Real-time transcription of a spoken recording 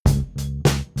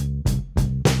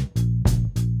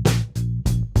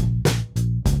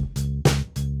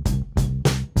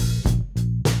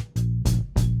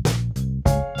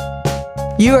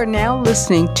You are now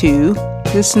listening to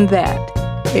This and That,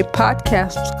 a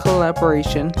podcast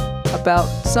collaboration about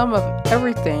some of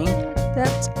everything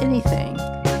that's anything,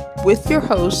 with your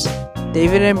hosts,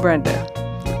 David and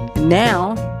Brenda.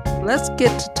 Now, let's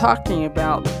get to talking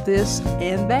about this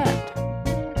and that.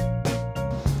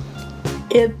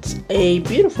 It's a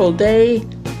beautiful day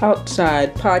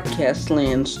outside Podcast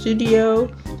Land Studio,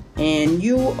 and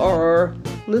you are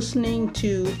listening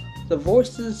to the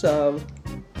voices of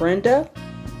Brenda,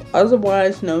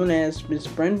 otherwise known as Miss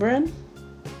Bren.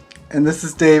 And this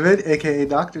is David, aka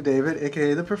Dr. David,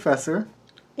 aka the Professor.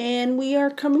 And we are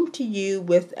coming to you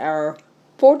with our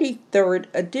 43rd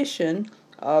edition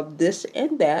of This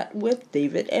and That with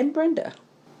David and Brenda.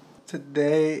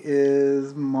 Today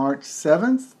is March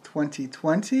 7th,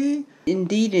 2020.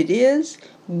 Indeed it is.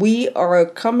 We are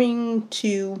coming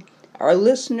to our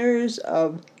listeners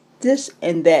of This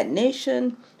and That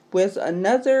Nation with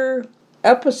another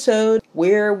episode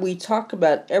where we talk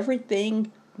about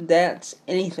everything that's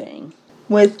anything.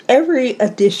 With every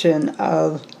edition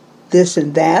of This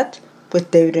and That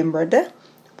with David and Brenda,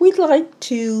 we'd like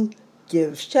to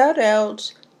give shout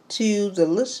outs to the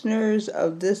listeners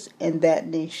of This and That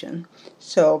Nation.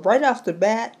 So right off the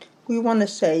bat, we want to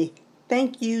say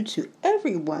thank you to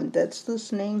everyone that's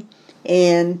listening.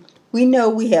 And we know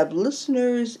we have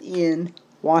listeners in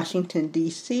Washington,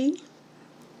 D.C.,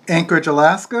 Anchorage,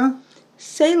 Alaska,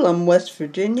 Salem, West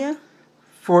Virginia,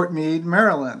 Fort Meade,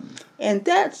 Maryland. And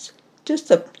that's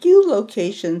just a few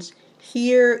locations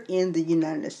here in the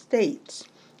United States.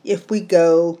 If we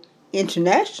go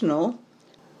international,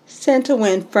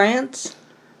 Saint-Ouen, France,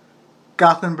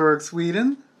 Gothenburg,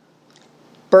 Sweden,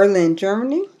 Berlin,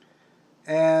 Germany,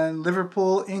 and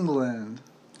Liverpool, England.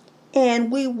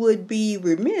 And we would be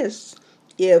remiss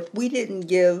if we didn't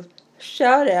give a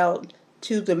shout out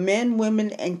to the men,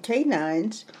 women, and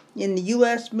canines in the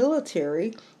U.S.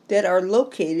 military that are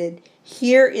located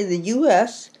here in the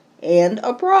U.S. and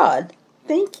abroad.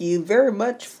 Thank you very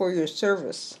much for your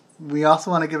service. We also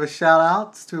want to give a shout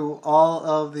out to all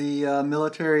of the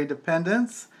military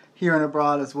dependents here and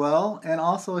abroad as well, and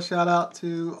also a shout out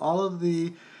to all of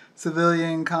the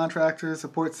civilian contractors,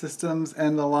 support systems,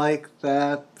 and the like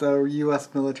that the U.S.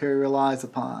 military relies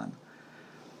upon.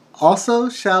 Also,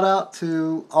 shout out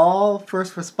to all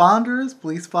first responders,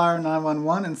 police, fire,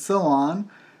 911, and so on.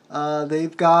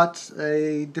 They've got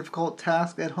a difficult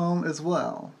task at home as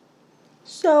well.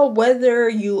 So whether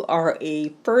you are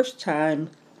a first-time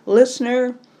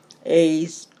listener, a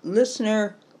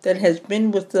listener that has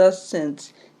been with us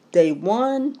since day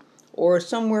one, or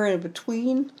somewhere in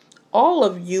between, all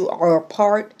of you are a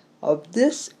part of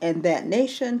This and That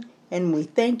Nation, and we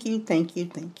thank you, thank you,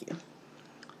 thank you.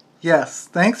 Yes,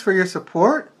 thanks for your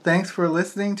support. Thanks for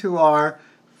listening to our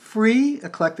free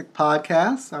eclectic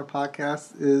podcast. Our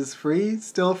podcast is free,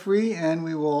 still free, and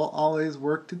we will always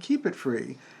work to keep it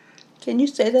free. Can you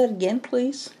say that again,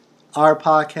 please? Our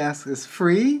podcast is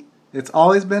free. It's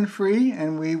always been free,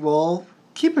 and we will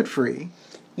keep it free.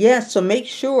 Yes, so make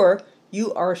sure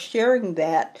you are sharing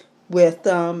that with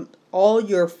all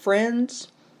your friends,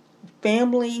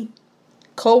 family,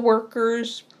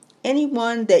 co-workers,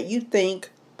 anyone that you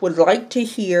think would like to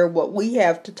hear what we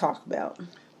have to talk about.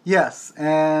 Yes,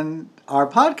 and our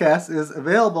podcast is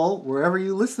available wherever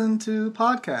you listen to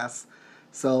podcasts.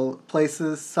 So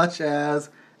places such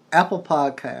as Apple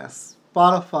Podcasts,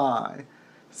 Spotify,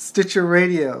 Stitcher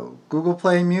Radio, Google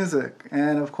Play Music,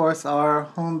 and of course our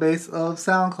home base of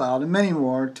SoundCloud and many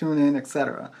more, TuneIn,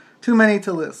 etc. Too many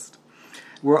to list.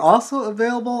 We're also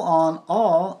available on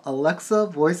all Alexa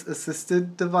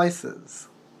voice-assisted devices.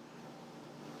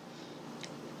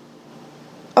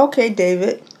 Okay,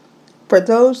 David, for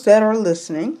those that are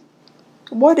listening,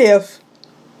 what if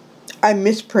I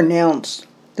mispronounce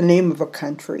the name of a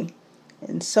country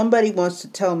and somebody wants to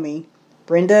tell me,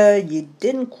 Brenda, you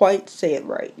didn't quite say it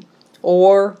right,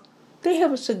 or they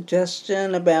have a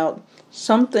suggestion about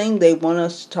something they want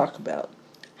us to talk about?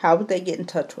 How would they get in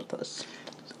touch with us?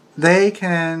 They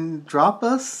can drop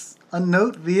us a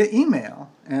note via email,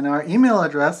 and our email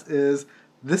address is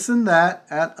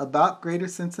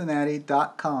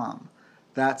thisandthat@aboutgreatercincinnati.com.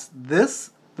 That's this,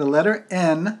 the letter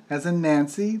N as in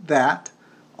Nancy, that,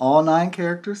 all 9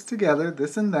 characters together,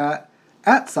 this and that,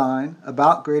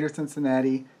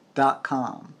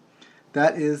 @aboutgreatercincinnati.com.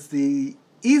 That is the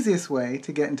easiest way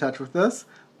to get in touch with us,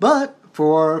 but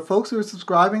for folks who are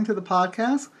subscribing to the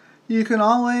podcast, you can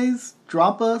always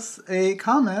drop us a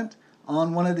comment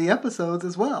on one of the episodes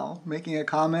as well, making a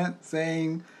comment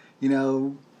saying,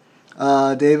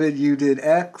 David, you did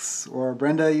X, or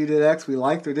Brenda, you did X, we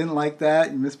liked or didn't like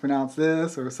that, you mispronounced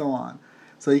this, or so on.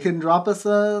 So you can drop us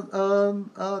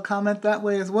a comment that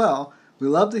way as well. We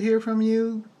love to hear from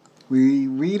you. We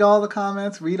read all the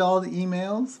comments, read all the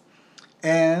emails,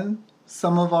 and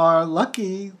some of our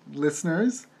lucky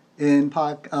listeners in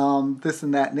This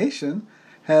and That Nation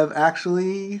have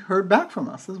actually heard back from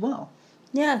us as well.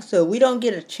 Yeah, so we don't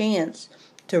get a chance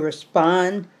to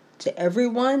respond to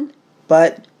everyone,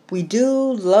 but we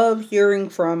do love hearing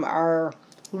from our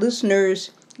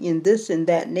listeners in This and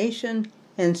That Nation,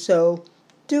 and so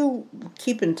do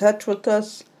keep in touch with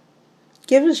us.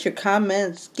 Give us your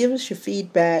comments, give us your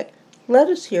feedback, let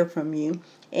us hear from you.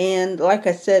 And like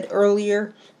I said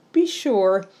earlier, be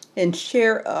sure and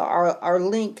share our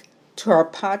link to our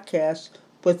podcast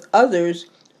with others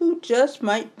who just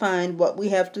might find what we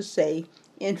have to say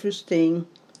interesting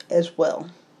as well.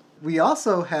 We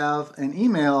also have an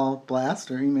email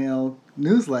blast or email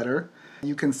newsletter.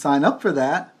 You can sign up for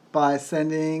that by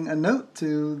sending a note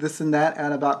to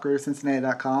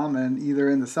thisandthat@aboutgreatercincinnati.com, and either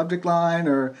in the subject line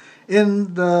or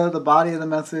in the body of the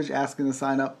message asking to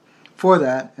sign up for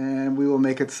that, and we will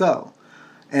make it so.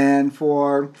 And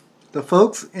for the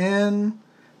folks in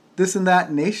This and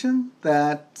That Nation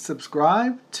that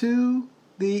subscribe to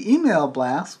the email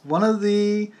blast, one of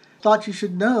the thoughts you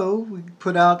should know, we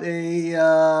put out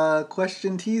a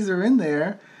question teaser in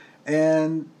there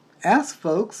and ask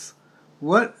folks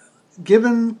what,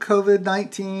 given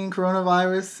COVID-19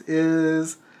 coronavirus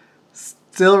is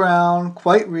still around,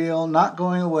 quite real, not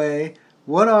going away,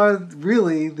 what are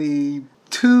really the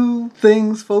 2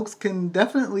 things folks can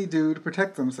definitely do to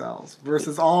protect themselves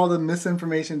versus all the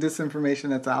misinformation, disinformation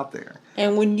that's out there?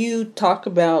 And when you talk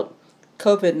about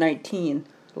COVID-19,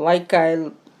 like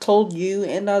I told you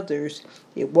and others,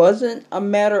 it wasn't a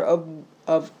matter of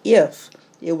if,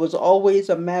 it was always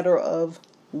a matter of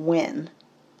when.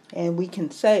 And we can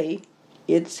say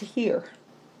it's here.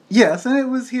 Yes, and it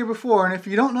was here before. And if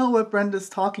you don't know what Brenda's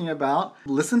talking about,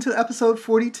 listen to episode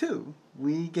 42.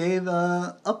 We gave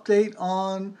an update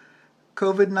on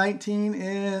COVID-19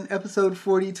 in episode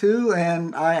 42,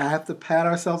 and I have to pat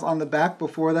ourselves on the back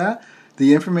before that.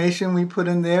 The information we put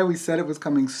in there, we said it was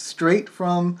coming straight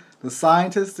from the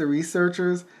scientists, the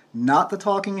researchers, not the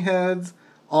talking heads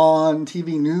on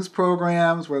TV news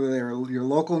programs, whether they were your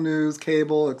local news,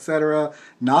 cable, etc.,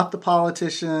 not the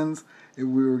politicians. We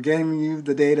were getting you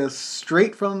the data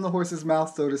straight from the horse's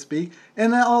mouth, so to speak,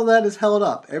 and all that is held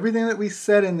up. Everything that we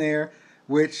said in there,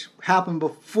 which happened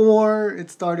before it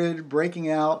started breaking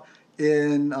out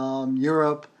in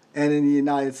Europe and in the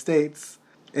United States,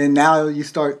 and now you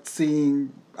start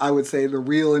seeing, I would say, the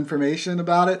real information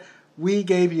about it. We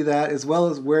gave you that, as well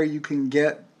as where you can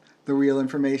get the real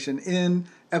information in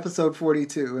episode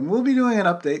 42. And we'll be doing an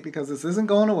update because this isn't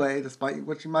going away, despite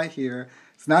what you might hear.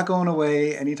 It's not going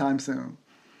away anytime soon.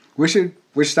 Wish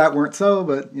that weren't so,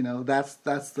 but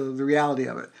that's the reality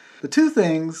of it. The 2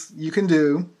 things you can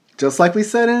do, just like we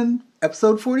said in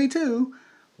episode 42,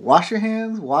 wash your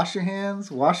hands, wash your hands,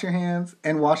 wash your hands,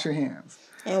 and wash your hands.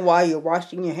 And while you're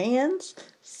washing your hands,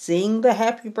 sing the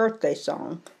happy birthday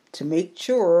song to make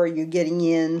sure you're getting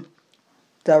in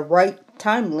the right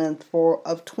time length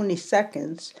of 20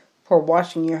 seconds for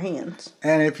washing your hands.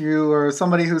 And if you are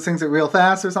somebody who sings it real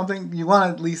fast or something, you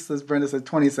want at least, as Brenda said,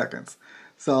 20 seconds.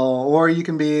 So, or you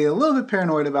can be a little bit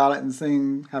paranoid about it and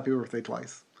sing happy birthday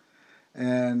twice.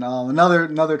 And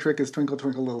another trick is Twinkle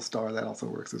Twinkle Little Star. That also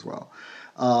works as well.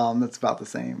 That's about the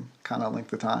same kind of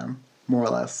length of time, more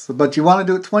or less. But you want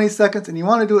to do it 20 seconds, and you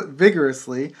want to do it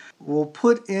vigorously. We'll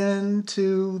put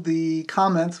into the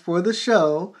comments for the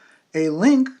show a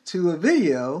link to a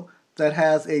video that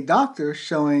has a doctor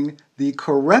showing the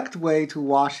correct way to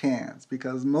wash hands,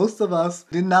 because most of us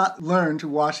did not learn to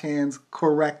wash hands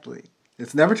correctly.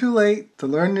 It's never too late to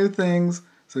learn new things,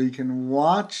 so you can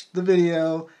watch the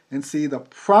video and see the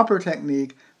proper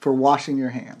technique for washing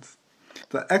your hands.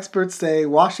 The experts say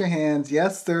wash your hands.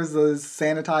 Yes, there's those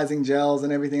sanitizing gels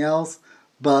and everything else,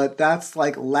 but that's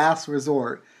like last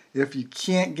resort. If you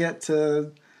can't get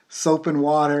to soap and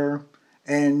water,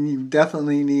 and you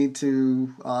definitely need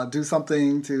to do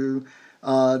something to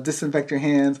disinfect your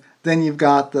hands, then you've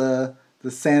got the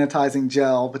sanitizing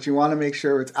gel, but you want to make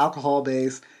sure it's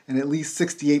alcohol-based and at least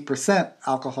 68%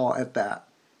 alcohol at that.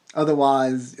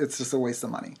 Otherwise, it's just a waste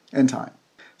of money and time.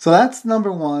 So that's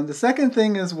number 1. The second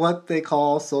thing is what they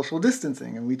call social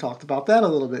distancing, and we talked about that a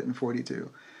little bit in 42.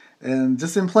 And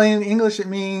just in plain English, it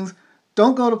means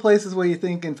don't go to places where you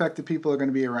think infected people are going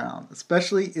to be around,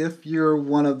 especially if you're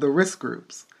one of the risk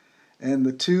groups. And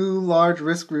the 2 large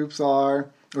risk groups are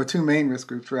 2 main risk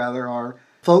groups rather, are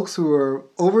folks who are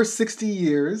over 60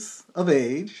 years of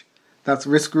age. That's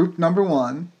risk group number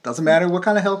 1. Doesn't matter what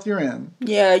kind of health you're in.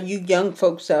 Yeah, you young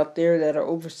folks out there that are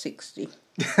over 60.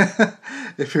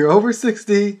 If you're over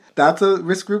 60, that's a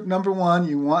risk group number one.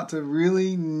 You want to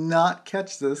really not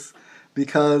catch this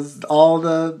because all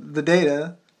the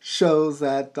data shows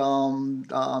that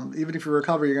even if you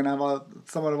recover, you're going to have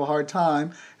somewhat of a hard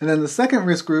time. And then the second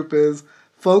risk group is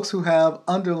folks who have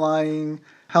underlying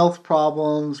health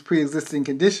problems, pre-existing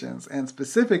conditions. And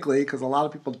specifically, because a lot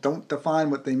of people don't define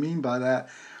what they mean by that,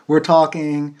 we're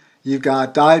talking you've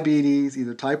got diabetes,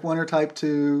 either type 1 or type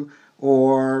 2,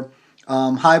 or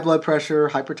high blood pressure,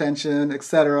 hypertension,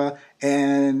 etc.,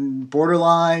 and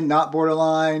borderline, not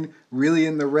borderline, really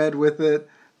in the red with it.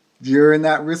 You're in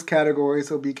that risk category,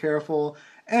 so be careful.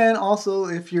 And also,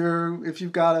 if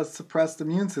you've got a suppressed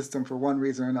immune system for one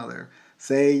reason or another,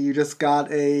 say you just got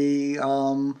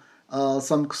some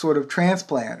sort of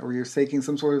transplant, or you're taking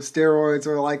some sort of steroids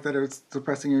or like that are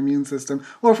suppressing your immune system,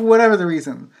 or for whatever the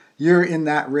reason, you're in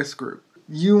that risk group.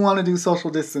 You want to do social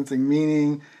distancing,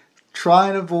 meaning try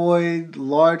and avoid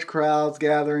large crowds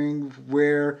gathering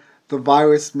where the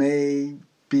virus may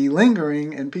be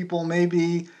lingering and people may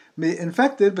be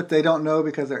infected, but they don't know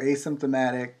because they're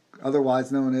asymptomatic,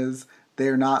 otherwise known as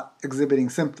they're not exhibiting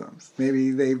symptoms. Maybe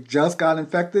they've just got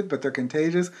infected, but they're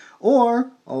contagious,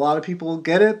 or a lot of people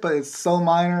get it, but it's so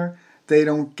minor they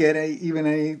don't get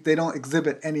they don't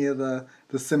exhibit any of the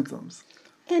symptoms.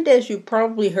 And as you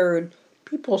probably heard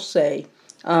people say,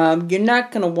 you're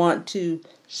not going to want to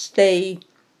stay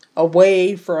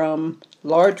away from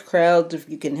large crowds if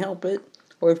you can help it,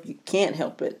 or if you can't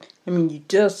help it. I mean, you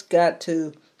just got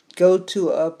to go to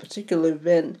a particular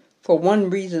event for one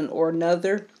reason or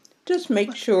another. Just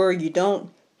make sure you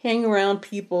don't hang around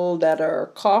people that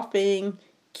are coughing.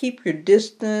 Keep your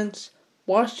distance.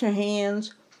 Wash your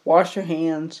hands. Wash your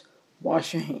hands.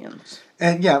 Wash your hands.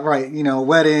 And yeah, right.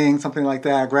 Wedding, something like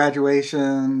that,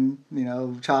 graduation,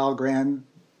 child,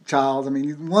 grandchild. I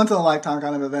mean, once in a lifetime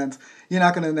kind of events. You're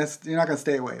not gonna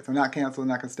stay away. If they're not canceled,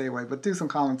 you're not gonna stay away. But do some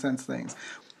common sense things.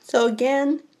 So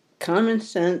again, common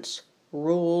sense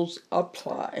rules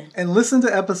apply. And listen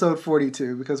to episode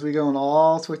 42 because we go into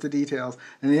all sorts of details.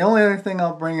 And the only other thing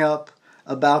I'll bring up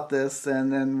about this,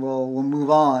 and then we'll move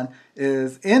on,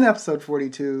 is in episode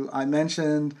 42 I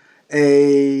mentioned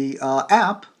a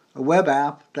web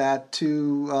app that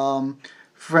two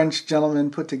French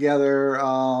gentlemen put together,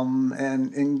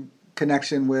 and in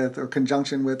conjunction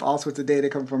with all sorts of data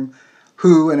come from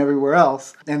WHO and everywhere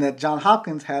else, and that Johns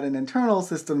Hopkins had an internal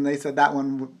system. They said that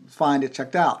one would find it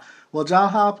checked out. Well,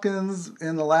 Johns Hopkins,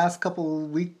 in the last couple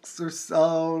of weeks or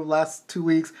so, last 2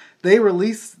 weeks, they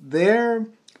released their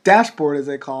dashboard, as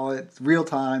they call it,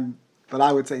 real-time, but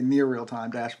I would say near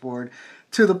real-time dashboard,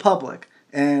 to the public.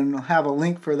 And we'll have a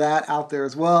link for that out there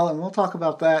as well, and we'll talk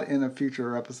about that in a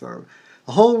future episode.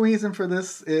 The whole reason for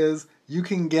this is you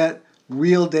can get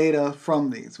real data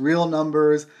from these, real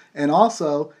numbers, and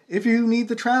also, if you need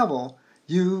to travel,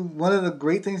 one of the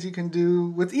great things you can do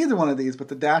with either one of these, but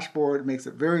the dashboard makes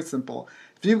it very simple.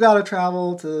 If you've got to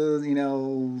travel to,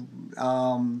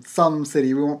 some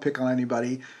city, we won't pick on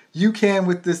anybody, you can,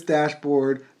 with this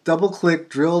dashboard, double-click,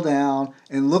 drill down,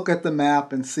 and look at the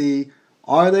map and see,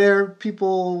 are there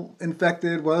people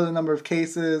infected? What are the number of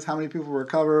cases? How many people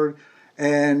recovered?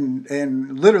 And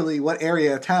literally, what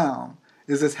area of town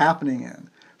is this happening in?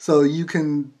 So you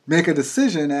can make a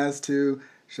decision as to,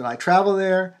 should I travel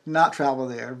there, not travel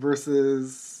there,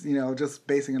 versus, just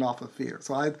basing it off of fear.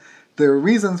 So there are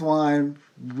reasons why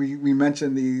we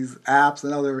mention these apps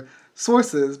and other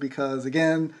sources because,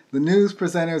 again, the news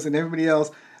presenters and everybody else,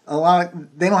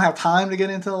 they don't have time to get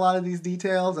into a lot of these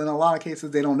details, and in a lot of cases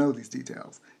they don't know these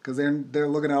details because they're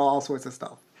looking at all sorts of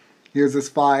stuff. Here's this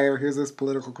fire, here's this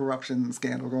political corruption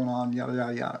scandal going on, yada,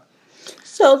 yada, yada.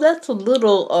 So that's a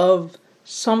little of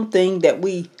something that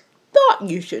we thought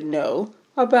you should know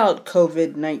about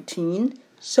COVID-19.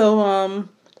 So,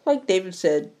 like David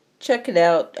said, check it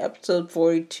out, episode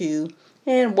 42,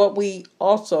 and what we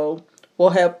also will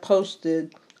have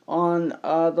posted on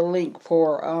the link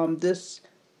for this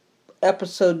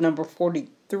episode number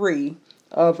 43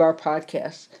 of our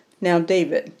podcast. Now,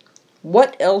 David,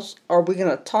 what else are we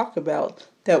going to talk about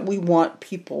that we want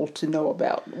people to know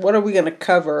about? What are we going to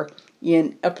cover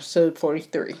in episode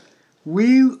 43?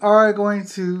 We are going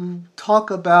to talk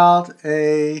about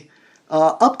a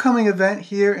upcoming event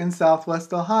here in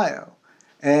Southwest Ohio.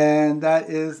 And that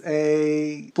is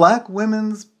a Black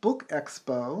Women's Book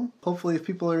Expo. Hopefully, if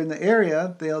people are in the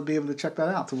area, they'll be able to check that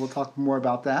out. So we'll talk more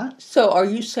about that. So are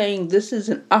you saying this is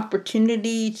an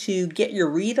opportunity to get your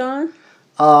read on?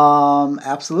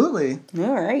 Absolutely.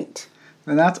 All right.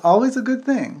 And that's always a good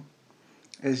thing.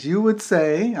 As you would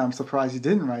say, I'm surprised you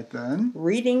didn't write then.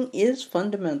 Reading is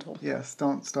fundamental. Yes,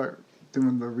 don't start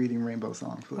doing the Reading Rainbow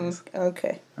song, please.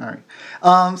 Okay. All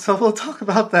right. So we'll talk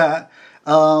about that.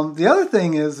 The other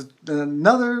thing is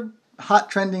another hot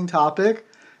trending topic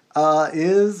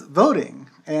is voting.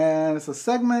 And it's a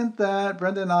segment that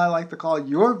Brenda and I like to call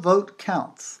Your Vote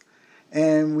Counts.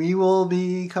 And we will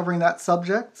be covering that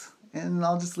subject, and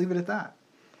I'll just leave it at that.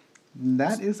 And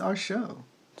that is our show.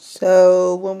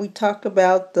 So when we talk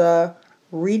about the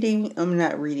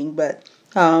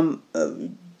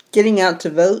getting out to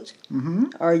vote,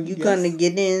 are you going to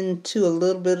get into a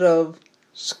little bit of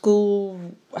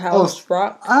schoolhouse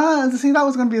rock? See, that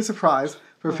was going to be a surprise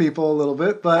for people a little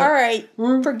bit, but... All right,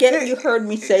 forget you heard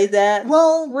me say that.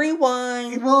 Well...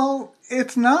 Rewind. Well,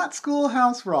 it's not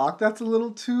schoolhouse rock. That's a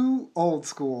little too old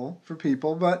school for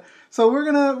people, but... So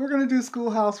we're gonna do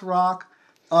schoolhouse rock...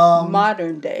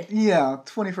 modern day. Yeah,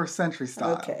 21st century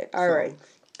style. Okay, all right.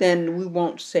 Then we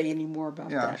won't say any more about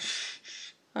that. Shh.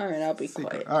 All right, I'll be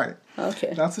quiet. All right.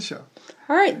 Okay. That's the show.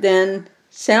 All right, then.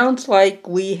 Sounds like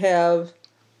we have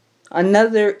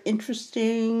another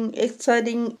interesting,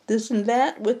 exciting this and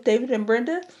that with David and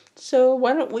Brenda. So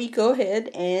why don't we go ahead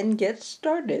and get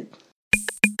started?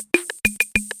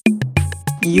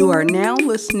 You are now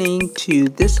listening to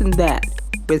This and That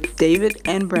with David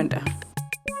and Brenda.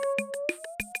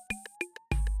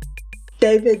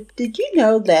 David, did you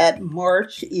know that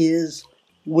March is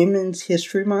Women's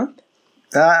History Month?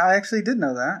 I actually did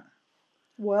know that.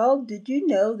 Well, did you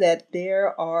know that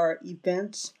there are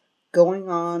events going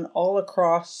on all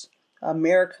across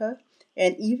America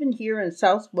and even here in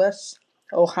Southwest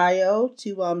Ohio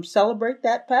to celebrate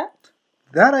that fact?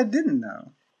 That I didn't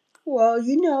know. Well,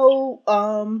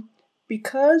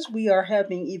 because we are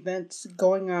having events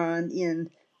going on in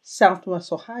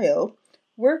Southwest Ohio,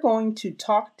 we're going to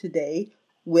talk today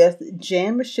with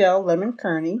Jan Michelle Lemon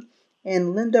Kearney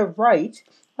and Linda Wright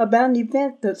about an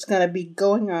event that's going to be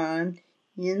going on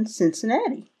in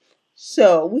Cincinnati.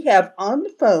 So we have on the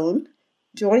phone,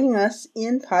 joining us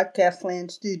in Podcast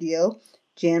Land Studio,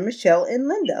 Jan Michelle and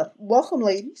Linda. Welcome,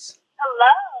 ladies.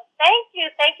 Hello. Thank you.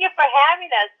 Thank you for having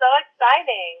us. So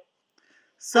exciting.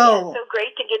 So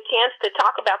great to get a chance to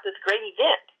talk about this great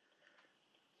event.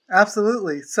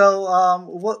 Absolutely. So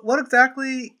what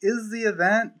exactly is the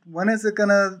event? When is it going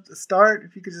to start?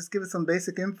 If you could just give us some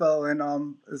basic info, and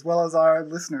as well as our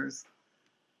listeners.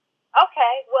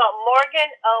 Okay. Well,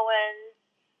 Morgan Owens,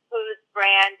 whose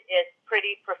brand is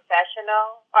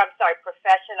Professional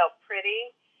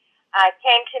Pretty,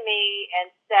 came to me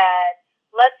and said,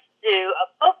 let's do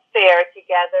a book fair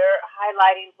together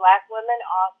highlighting Black women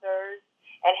authors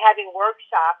and having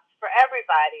workshops for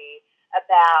everybody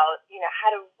about,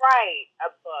 how to write a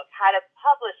book, how to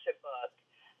publish a book,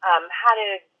 how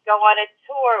to go on a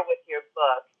tour with your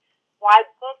book, why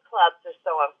book clubs are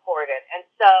so important. And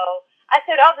so I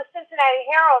said, the Cincinnati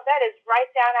Herald, that is right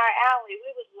down our alley.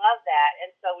 We would love that.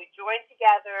 And so we joined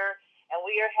together, and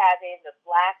we are having the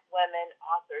Black Women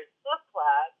Authors Book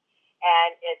Club,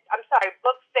 and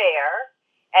book fair,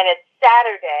 and it's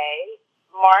Saturday,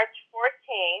 March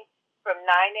 14th from 9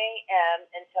 a.m.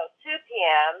 until 2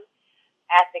 p.m.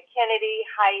 at the Kennedy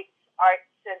Heights Arts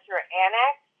Center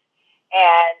Annex.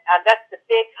 And that's the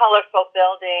big, colorful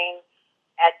building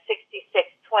at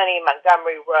 6620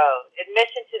 Montgomery Road.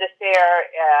 Admission to the fair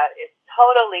is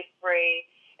totally free.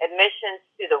 Admissions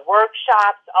to the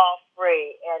workshops, all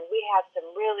free. And we have some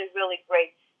really, really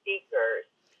great speakers.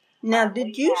 Now,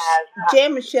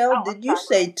 Jan Michelle, did you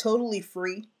say totally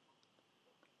free?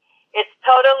 It's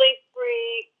totally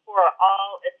free for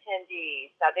all attendees.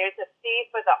 Now, there's a fee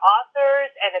for the authors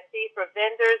and a fee for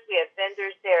vendors. We have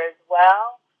vendors there as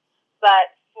well.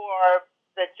 But for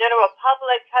the general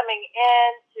public coming in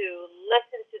to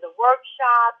listen to the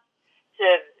workshops,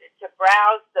 to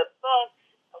browse the books,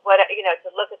 to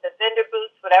look at the vendor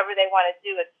booths, whatever they want to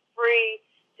do, it's free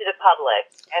to the public.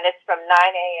 And it's from 9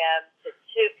 a.m. to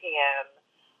 2 p.m.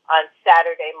 on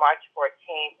Saturday, March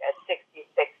 14th at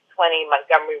 6620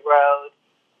 Montgomery Road,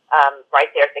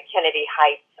 right there at the Kennedy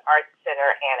Heights Arts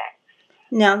Center Annex.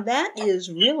 Now, that is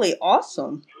really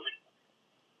awesome.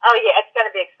 Oh, yeah, it's going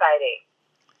to be exciting.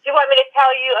 Do you want me to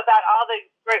tell you about all the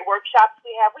great workshops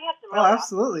we have? We have some really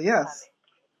absolutely, yes.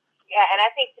 Yeah, and I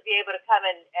think to be able to come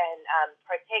and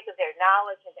partake of their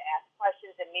knowledge and to ask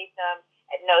questions and meet them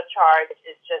at no charge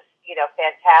is just,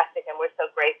 fantastic, and we're so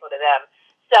grateful to them.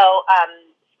 So,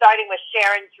 starting with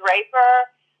Sharon Draper,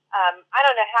 I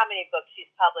don't know how many books she's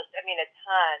published. I mean, a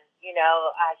ton.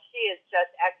 She is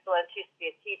just excellent. She used to be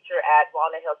a teacher at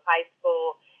Walnut Hills High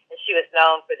School, and she was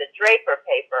known for the Draper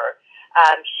paper.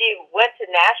 She went to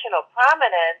national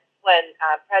prominence when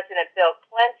President Bill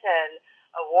Clinton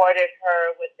awarded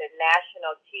her with the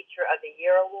National Teacher of the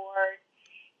Year Award.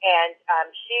 And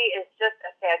she is just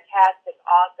a fantastic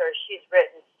author. She's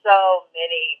written so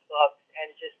many books, and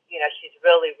just, she's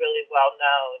really, really well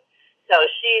known. So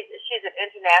she's an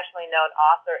internationally known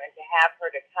author, and to have her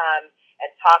to come and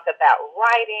talk about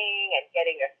writing and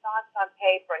getting your thoughts on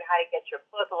paper and how to get your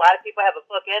book. A lot of people have a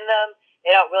book in them. They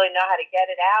don't really know how to get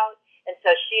it out. And so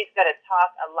she's going to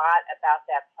talk a lot about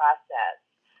that process.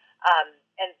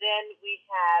 And then we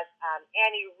have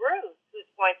Annie Ruth, who's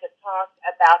going to talk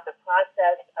about the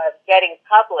process of getting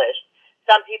published.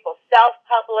 Some people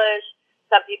self-publish.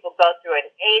 Some people go through an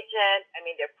agent. I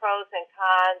mean, there are pros and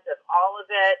cons of all of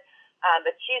it.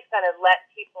 But she's going to let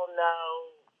people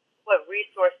know what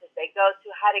resources they go to,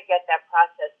 how to get that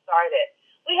process started.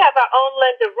 We have our own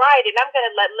Linda Wright, and I'm going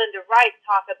to let Linda Wright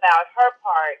talk about her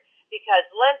part, because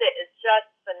Linda is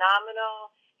just phenomenal,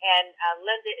 and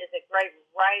Linda is a great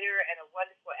writer and a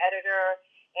wonderful editor,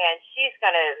 and she's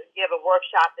going to give a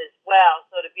workshop as well.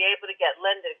 So to be able to get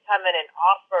Linda to come in and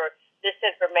offer this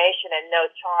information at no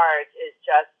charge is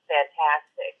just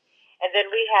fantastic. And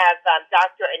then we have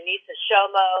Dr. Anissa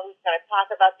Shomo, who's going to talk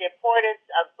about the importance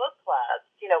of book clubs,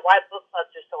 why book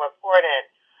clubs are so important.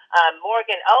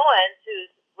 Morgan Owens, who's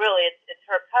really, it's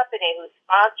her company who's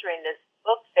sponsoring this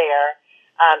book fair,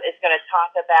 is going to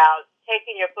talk about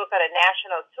taking your book on a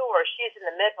national tour. She's in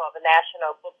the middle of a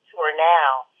national book tour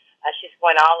now. She's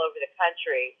going all over the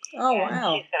country. Oh, and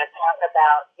wow. She's going to talk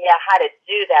about, how to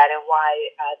do that and why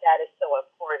that is so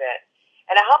important.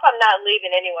 And I hope I'm not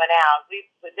leaving anyone out.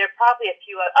 There are probably a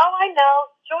few. I know.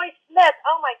 Joyce Smith.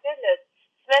 Oh, my goodness.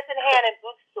 Smith and Hannon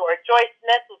Bookstore. Joyce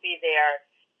Smith will be there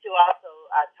to also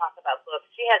talk about books.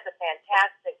 She has a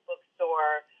fantastic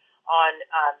bookstore on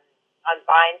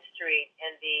Vine Street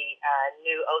in the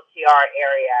new OTR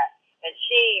area. And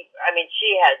she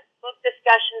has book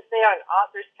discussions there and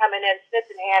authors coming in. Smith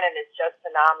and Hannon is just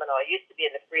phenomenal. It used to be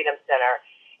in the Freedom Center.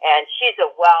 And she's a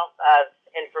wealth of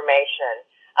information.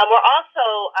 We're also,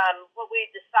 what we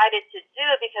decided to do,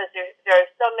 because there are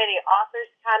so many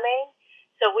authors coming,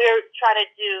 so we're trying to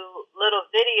do little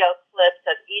video clips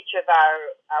of each of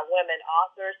our women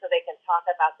authors so they can talk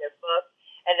about their book,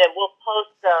 and then we'll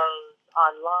post those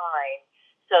online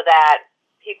so that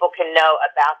people can know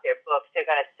about their books. They're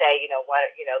going to say,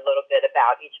 a little bit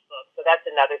about each book. So that's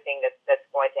another thing that's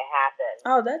going to happen.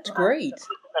 Oh, that's great.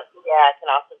 It can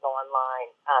also go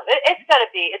online. It's going to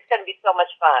be so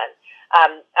much fun.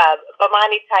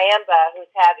 Bamani Tayemba, who's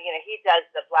having, he does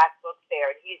the Black Book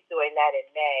Fair, and he's doing that in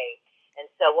May. And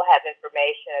so we'll have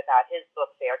information about his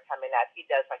book fair coming up. He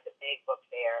does like the big book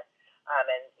fair.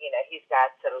 And he's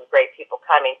got some great people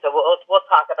coming. So we'll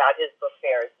talk about his book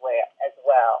fair as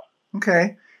well.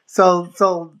 Okay.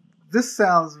 So this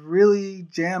sounds really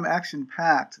jam action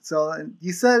packed. So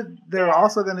you said there are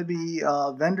also going to be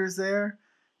vendors there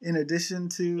in addition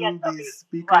to these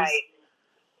speakers? Right.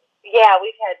 Yeah,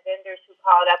 we've had vendors who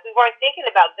called up. We weren't thinking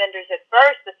about vendors at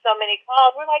first, but so many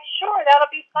called. We're like, sure,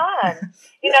 that'll be fun.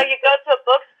 You go to a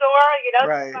bookstore,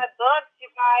 right. You buy books, you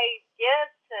buy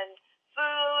gifts and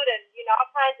food and, all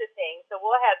kinds of things. So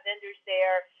we'll have vendors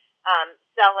there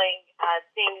selling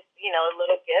things,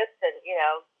 little gifts and,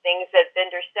 things that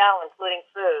vendors sell, including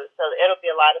food. So it'll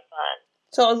be a lot of fun.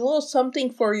 So a little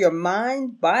something for your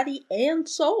mind, body, and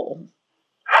soul.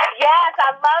 Yes,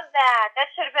 I love that. That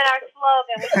should have been our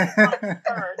slogan. We should have gone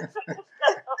first.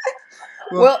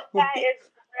 Well, that is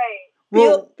great.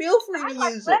 Feel free to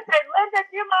use it. Linda,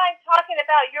 do you mind talking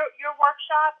about your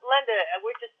workshop? Linda,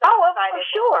 we're just so excited.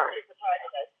 Sure.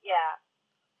 Yeah.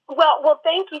 Well,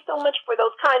 thank you so much for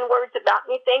those kind words about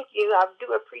me. Thank you. I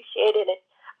do appreciate it.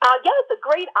 It's a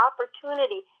great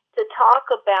opportunity to talk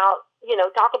about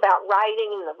writing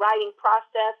and the writing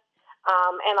process.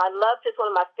 And I love it's one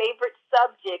of my favorite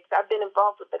subjects. I've been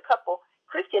involved with a couple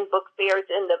Christian book fairs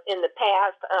in the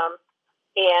past,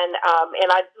 and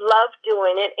I love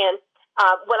doing it. And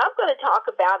what I'm going to talk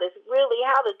about is really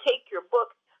how to take your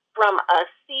book from a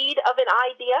seed of an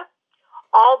idea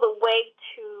all the way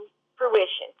to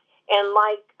fruition. And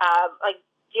like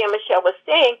Jan Michelle was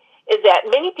saying, is that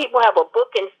many people have a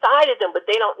book inside of them, but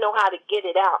they don't know how to get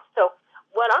it out. So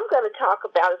what I'm going to talk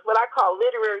about is what I call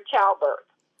literary childbirth.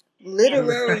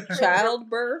 Literary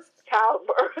childbirth?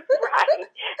 Childbirth, right.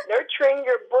 Nurturing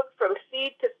your book from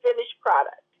seed to finished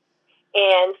product.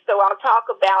 And so I'll talk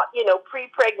about,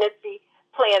 pre-pregnancy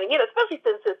planning, especially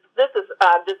since this is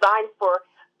designed for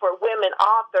women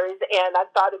authors. And I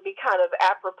thought it'd be kind of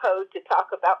apropos to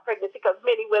talk about pregnancy because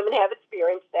many women have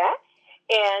experienced that.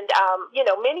 And,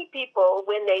 many people,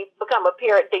 when they become a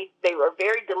parent, they were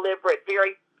very deliberate,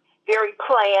 very, very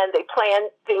planned. They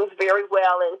plan things very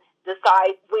well and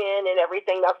decide when and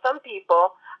everything. Now, some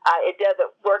people It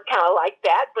doesn't work kind of like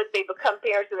that, but they become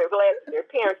parents and they're glad that they're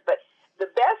parents. But the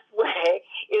best way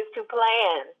is to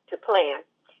plan.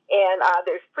 And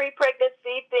there's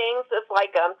pre-pregnancy things. It's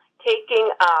like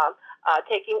taking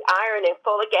iron and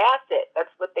folic acid.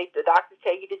 That's what the doctors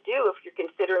tell you to do if you're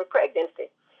considering pregnancy.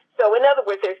 So in other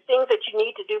words, there's things that you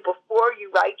need to do before you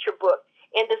write your book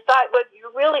and decide whether you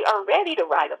really are ready to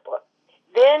write a book.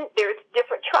 Then there's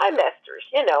different trimesters,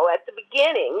 at the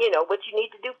beginning, what you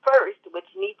need to do first, what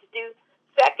you need to do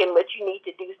second, what you need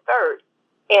to do third.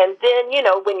 And then,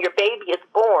 when your baby is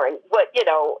born, what,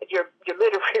 your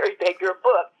literary baby, your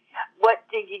book, what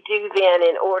do you do then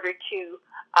in order to,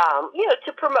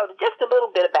 to promote it? Just a little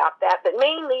bit about that, but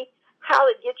mainly how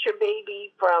to get your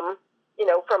baby from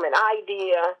an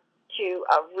idea to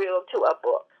a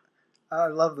book. I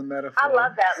love the metaphor. I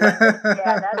love that.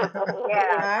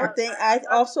 Yeah, I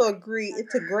also agree.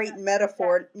 It's a great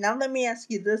metaphor. Now let me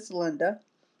ask you this, Linda.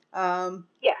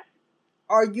 Yes.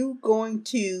 Are you going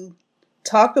to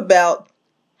talk about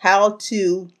how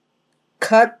to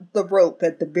cut the rope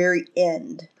at the very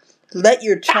end? Let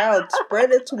your child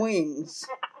spread its wings.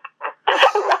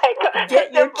 Right.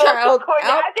 Get your child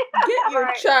out. Get your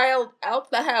Right. child out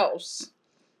the house.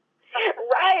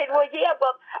 Right. Well, yeah.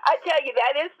 Well, I tell you,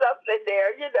 that is something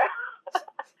there.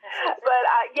 But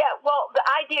well, the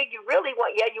idea you really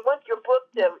want, you want your book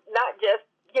to not just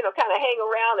kind of hang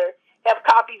around or have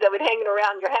copies of it hanging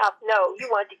around your house. No, you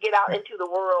want to get out into the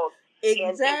world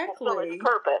and fulfill its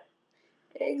purpose.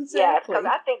 Exactly. Yes, because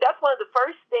I think that's one of the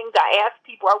first things I ask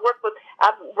people. I'm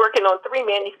working on 3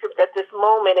 manuscripts at this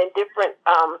moment in different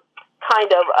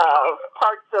kind of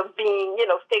parts of being,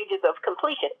 stages of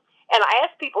completion. And I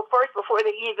ask people first before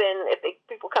they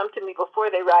people come to me before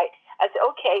they write, I say,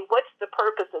 okay, what's the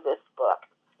purpose of this book?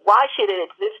 Why should it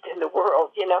exist in the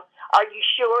world? Are you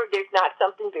sure there's not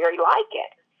something very like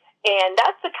it? And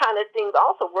that's the kind of things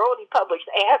also royalty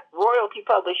publishers ask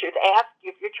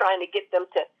you if you're trying to get them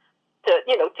to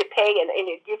pay and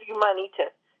give you money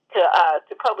to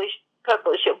publish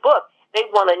a book. They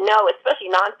want to know,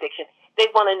 especially nonfiction. They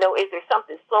want to know, is there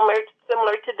something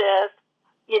similar to this?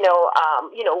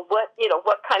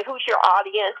 What kind? Who's your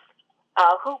audience?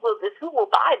 Who will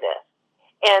buy this?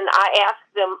 And I ask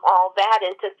them all that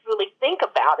and to really think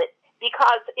about it,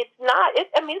 because it's not.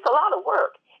 It's a lot of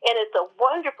work and it's a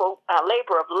wonderful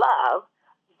labor of love,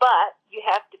 but you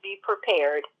have to be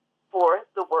prepared for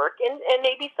the work and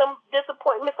maybe some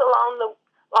disappointments along the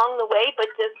way, but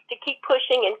just to keep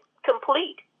pushing and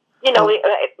complete. 9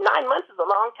 months is a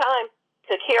long time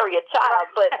to carry a child,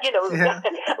 but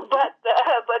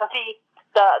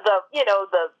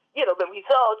the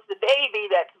results, the baby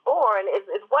that's born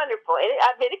is wonderful, and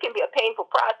it can be a painful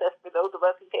process for those of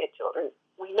us who've had children.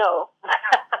 We know.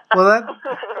 Well, that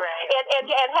right.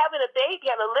 And having a baby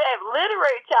and a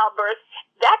literary childbirth,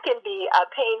 that can be a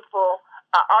painful,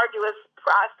 arduous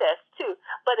process too,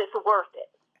 but it's worth it.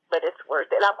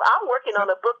 And I'm working on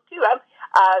a book too.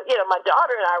 My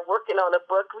daughter and I are working on a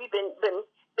book. We've been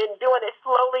doing it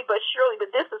slowly but surely,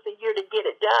 but this is the year to get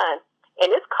it done.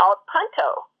 And it's called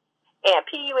Punto, and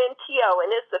Punto,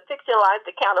 and it's a fictionalized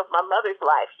account of my mother's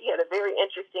life. She had a very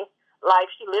interesting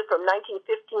life. She lived from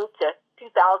 1915 to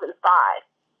 2005,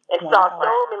 and saw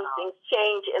so many things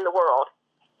change in the world.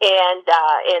 And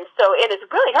it's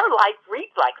really, her life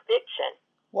reads like fiction.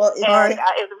 Well, it's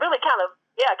really kind of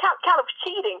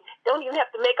cheating. Don't even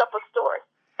have to make up a story.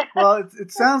 Well,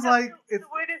 it sounds like it's.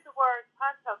 Where does the word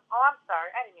Punto? Oh, I'm sorry,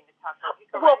 I didn't mean to talk about you.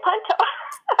 Punto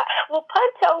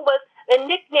was a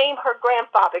nickname her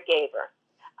grandfather gave her.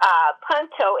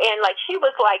 Punto, and she was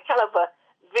kind of a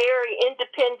very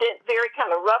independent, very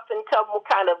kind of rough and tumble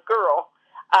kind of girl.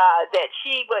 That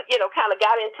she would, kind of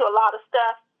got into a lot of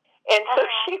stuff. And so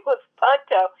she was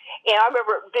Punto. And I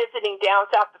remember visiting down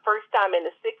south the first time in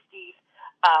the 60s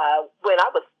when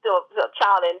I was still a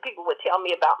child, and people would tell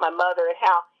me about my mother and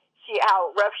how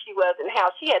rough she was and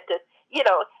how she had to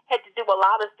do a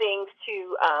lot of things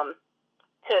to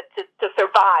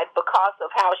survive because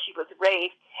of how she was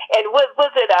raised. And was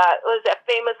that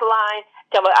famous line?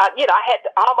 I had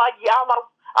to, all my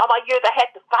years I had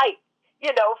to fight.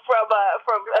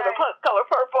 From The Color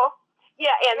Purple.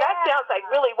 Yeah, and that sounds like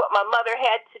really what my mother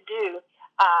had to do.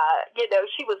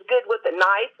 She was good with a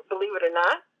knife, believe it or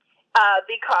not,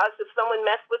 because if someone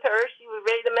messed with her, she was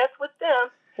ready to mess with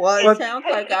them. Well, it sounds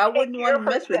like I wouldn't want to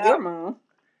mess with your mom.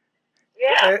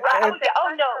 Yeah, right. Oh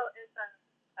no. It's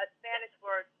a Spanish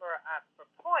word for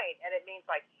point, and it means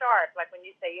sharp. Like when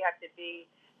you say you have to be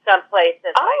someplace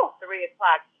that's 3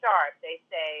 o'clock sharp, they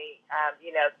say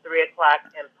 3 o'clock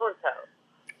in punto.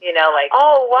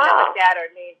 Oh wow. That or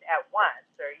means at once,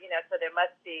 or so there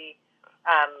must be,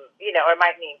 or it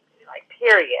might mean like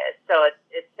period. So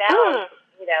it sounds,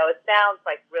 it sounds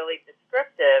like really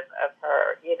descriptive of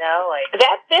her, like.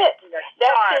 That's it. That's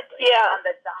it, yeah. On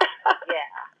the dot,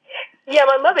 yeah. Yeah,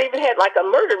 my mother even had like a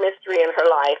murder mystery in her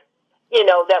life,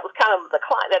 that was kind of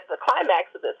that's the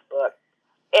climax of this book.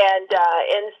 And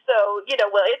so,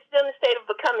 well, it's still in the state of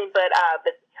becoming, but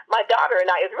my daughter and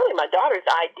I, it's really my daughter's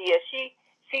idea.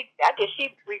 I guess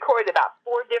she recorded about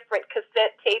 4 different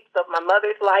cassette tapes of my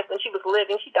mother's life when she was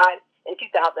living. She died in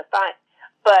 2005.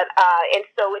 But, and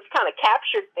so it's kind of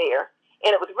captured there.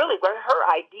 And it was really her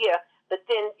idea. But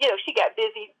then, she got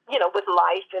busy, with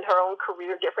life and her own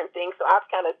career, different things. So I've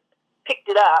kind of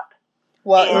picked it up.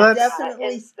 Well, And, it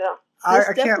definitely, this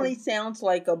definitely sounds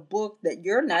like a book that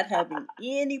you're not having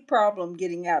any problem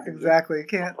getting out of. Exactly.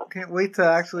 Can't wait to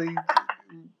actually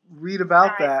read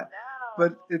about that.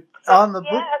 But on the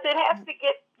book. Yes, it has to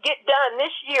get done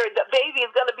this year. The baby is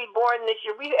going to be born this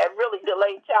year. We had really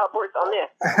delayed childbirth on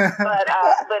this, but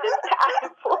it's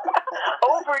time for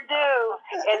overdue,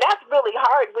 and that's really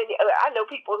hard. When I know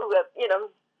people who have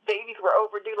babies were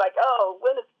overdue, like, oh,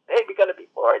 when is the baby going to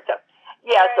be born? So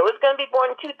yeah, so it's going to be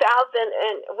born in 2000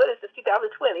 and what is this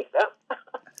 2020? So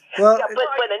well, yeah,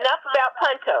 but enough about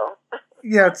Punto.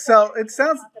 Yeah, so it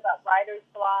sounds about writer's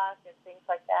block and things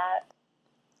like that.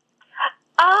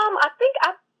 I think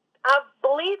I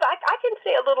believe I can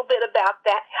say a little bit about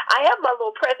that. I have my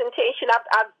little presentation.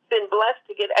 I've been blessed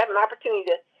to have an opportunity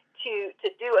to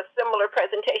do a similar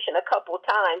presentation a couple of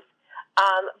times.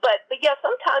 But yeah,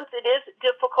 sometimes it is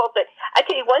difficult. But I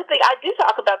tell you one thing I do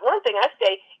talk about. One thing I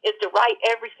say is to write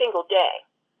every single day.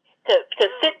 To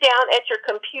sit down at your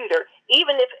computer,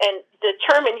 even if and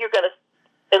determine you're going to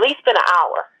at least spend an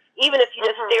hour, even if you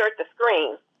just stare at the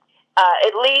screen.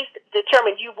 At least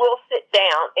determine you will sit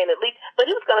down and but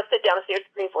who's going to sit down and stare at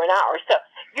the screen for an hour? So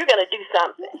you're going to do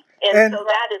something. And so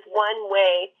that is one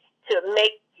way to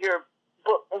make your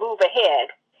book move ahead.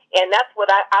 And that's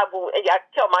what I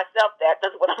tell myself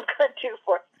that's what I'm going to do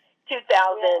for 2020.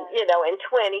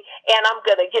 And I'm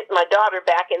going to get my daughter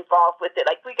back involved with it.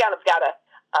 Like we got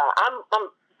I'm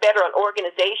better on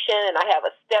organization, and I have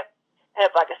a step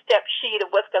sheet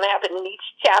of what's going to happen in each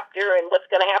chapter and what's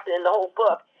going to happen in the whole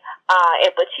book.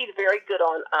 But she's very good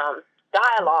on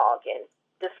dialogue and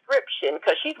description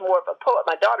because she's more of a poet.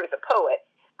 My daughter's a poet,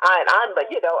 and I'm a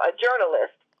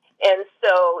journalist, and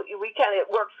so it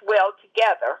works well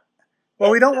together.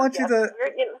 Well, we don't want you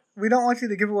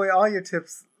to give away all your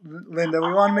tips, Linda.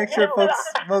 We want to make sure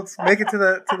folks make it to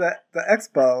the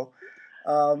expo.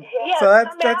 So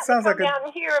that sounds like down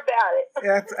and hear about it.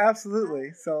 Yeah,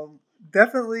 absolutely. So.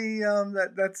 Definitely,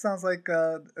 that sounds like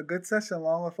a good session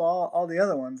along with all the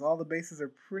other ones. All the bases are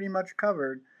pretty much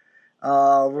covered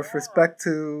with respect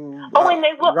to and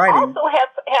they will writing. Also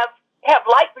have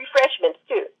light refreshments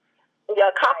too.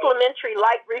 Complimentary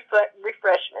light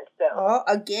refreshments. So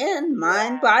again,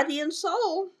 mind, body, and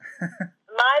soul.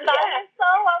 Mind, body, and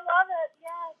soul. I love it.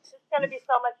 Yes, it's going to be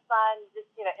so much fun. Just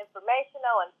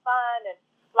informational and fun and.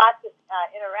 Lots of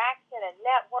interaction and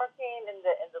networking in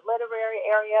the literary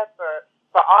area for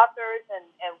authors and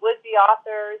would-be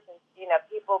authors and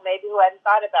people maybe who hadn't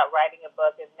thought about writing a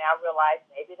book and now realize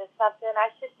maybe there's something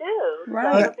I should do.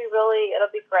 Right. So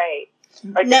it'll be great.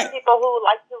 Or just people who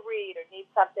like to read or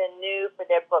need something new for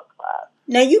their book club.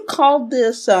 Now you called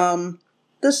this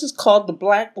is called the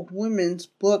Black Women's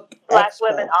Book Black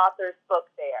Expo. Women Authors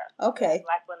Book Fair. Okay.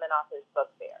 Black Women Authors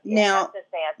Book Fair. Now, that's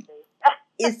fancy.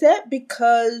 Is that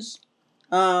because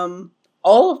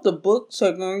all of the books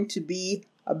are going to be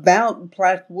about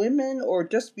Black women, or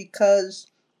just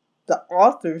because the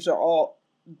authors are all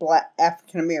Black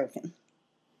African American?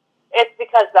 It's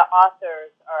because the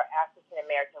authors are African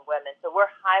American women, so we're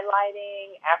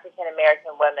highlighting African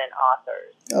American women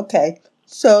authors. Okay,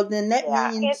 so then that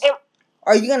means.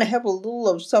 Are you going to have a little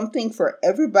of something for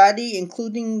everybody,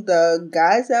 including the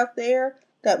guys out there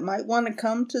that might want to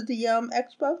come to the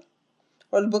expo?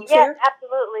 Or the book fair? Yes,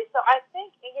 absolutely. So I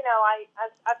think,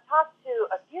 I've talked to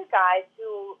a few guys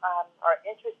who are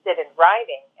interested in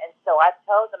writing. And so I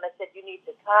told them, I said, you need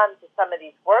to come to some of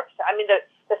these workshops. I mean,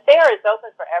 the fair is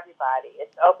open for everybody.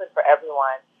 It's open for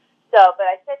everyone. So, but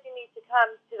I said you need to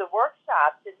come to the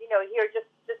workshops and, hear just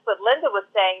what Linda was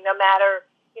saying, no matter,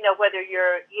 whether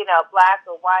you're, Black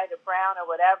or white or brown or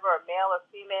whatever, or male or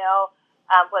female,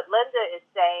 what Linda is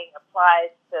saying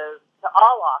applies to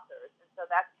all authors. So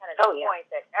that's kind of the point,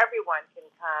 that everyone can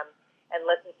come and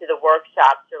listen to the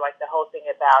workshops, or like the whole thing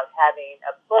about having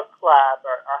a book club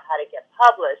or how to get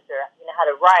published or how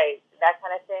to write, that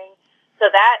kind of thing.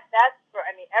 So that's for,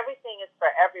 everything is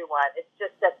for everyone. It's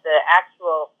just that the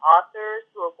actual authors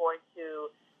who are going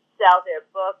to sell their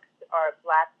books are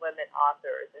Black women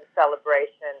authors in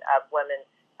celebration of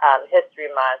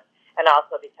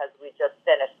because we just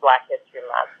finished Black History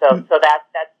Month. So that's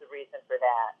the reason for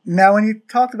that. Now, when you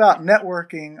talked about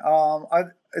networking,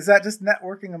 is that just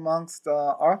networking amongst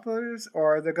authors,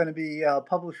 or are there going to be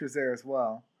publishers there as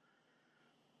well?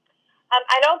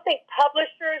 I don't think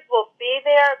publishers will be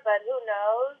there, but who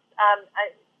knows?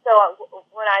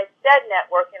 When I said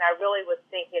networking, I really was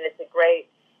thinking it's a great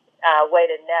way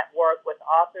to network with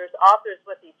authors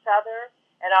with each other,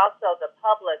 and also the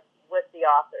public with the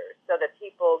authors, so that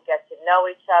people get to know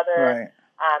each other. Right.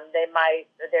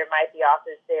 There might be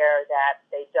authors there that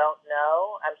they don't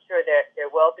know. I'm sure there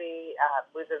will be.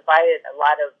 We've invited a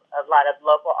lot of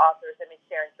local authors. I mean,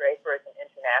 Sharon Draper is an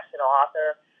international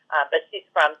author, but she's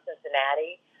from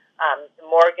Cincinnati.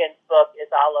 Morgan's book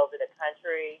is all over the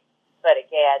country, but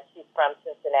again, she's from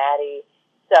Cincinnati.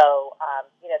 So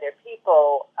there are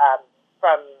people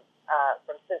from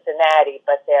Cincinnati,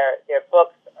 but their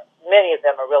books, many of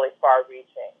them are really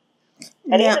far-reaching.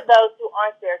 And even those who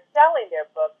aren't there selling their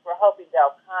books, we're hoping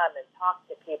they'll come and talk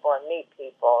to people and meet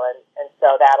people, and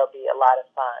so that'll be a lot of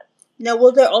fun. Now,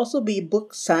 will there also be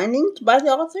book signings by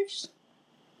the authors?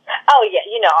 Oh, yeah.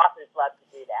 Authors love to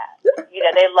do that.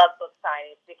 They love book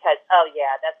signings because,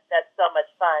 that's so much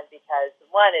fun because,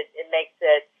 one, it makes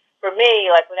it, for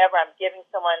me, like whenever I'm giving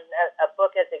someone a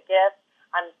book as a gift,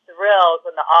 I'm thrilled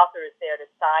when the author is there to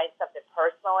sign something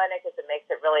personal in it because it makes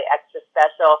it really extra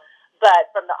special.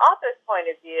 But from the author's point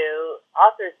of view,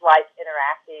 authors like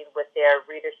interacting with their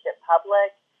readership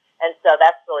public, and so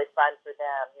that's really fun for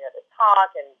them, to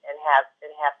talk and have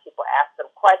people ask them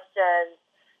questions.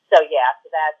 So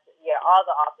all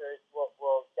the authors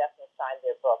will definitely sign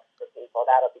their books for people.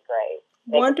 That'll be great.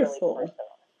 Wonderful. Really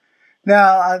personal.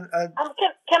 Now,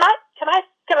 can I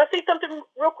say something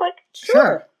real quick?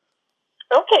 Sure.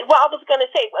 Okay. Well, I was going to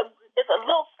say there's a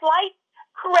little slight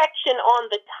correction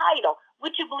on the title.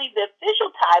 Would you believe the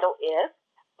official title is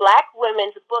Black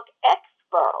Women's Book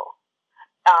Expo?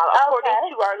 According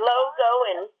to our logo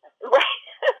and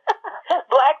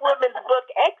Black Women's Book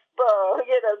Expo.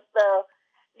 So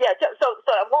I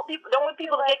don't want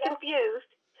people to get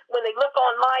confused when they look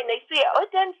online. They see it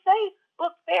doesn't say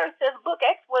book fair; it says book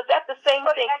expo. Is that the same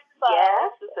thing? Expo.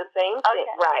 Yes, it's the same thing.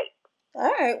 Right.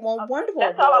 All right. Well, wonderful.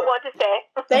 That's all I want to say.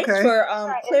 Thanks Okay. for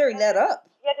clearing that up.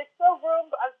 Yeah, there's still room.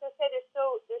 I was going to say there's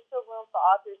still room for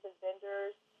authors and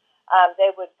vendors. They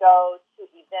would go to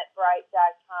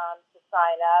eventbrite.com to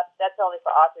sign up. That's only for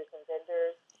authors and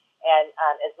vendors. And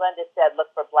as Linda said,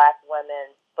 look for Black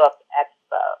Women's Book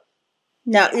Expo.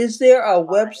 Now, is there a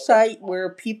website where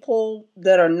people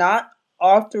that are not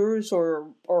authors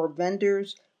or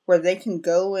vendors where they can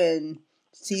go and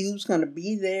see who's going to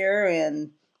be there and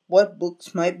what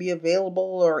books might be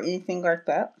available or anything like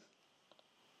that?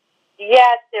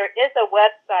 Yes, there is a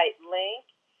website link,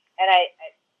 and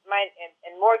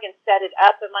and Morgan set it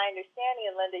up. And my understanding,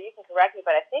 and Linda, you can correct me,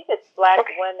 but I think it's Black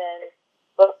Women's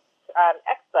Book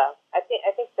Expo. I think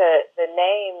the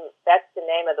name, that's the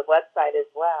name of the website as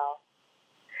well.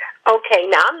 Okay,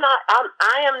 now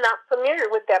I am not familiar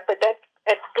with that, but that's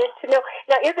good to know.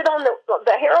 Now, is it on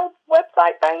the Herald's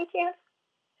website by any chance?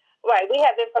 Right, we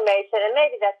have information, and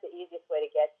maybe that's the easiest way to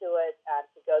get to it,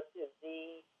 to go to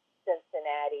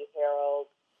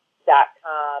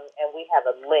thecincinnatiherald.com, and we have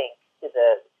a link to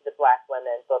the Black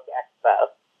Women Book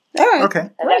Expo. All right. Okay.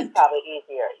 And that's probably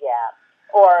easier, yeah.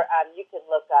 Or you can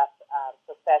look up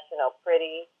Professional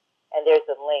Pretty, and there's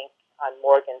a link on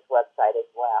Morgan's website as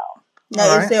well.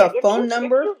 Now, is there a phone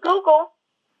number? If you Google.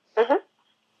 Mm-hmm.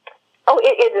 Oh,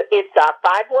 it's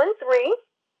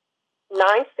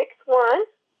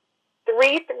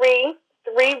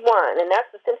 513-961-3331, and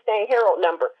that's the Cincinnati Herald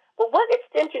number. Well, what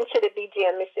extension should it be,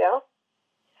 Jan Michelle?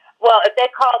 Well, if they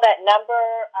call that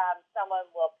number, someone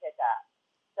will pick up.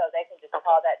 So they can just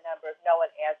call that number. If no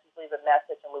one answers, leave a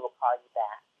message, and we will call you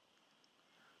back.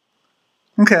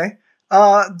 Okay.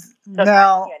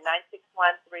 Now.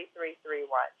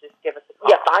 961-3331. Just give us a call.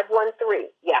 Yeah, 513.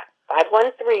 Yeah,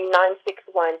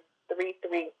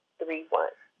 513-961-3331.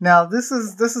 Now, this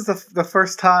is the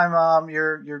first time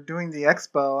you're doing the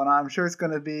expo, and I'm sure it's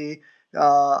going to be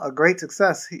a great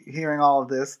success. Hearing all of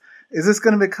this, is this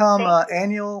going to become an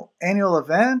annual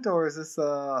event, or is this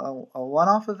a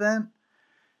one-off event?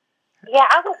 Yeah,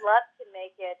 I would love to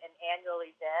make it an annual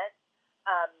event,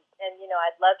 and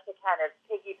I'd love to kind of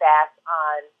piggyback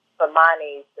on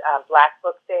Bomani's Black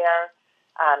Book Fair.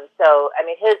 So I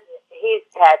mean, he's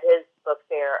had his book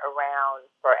fair around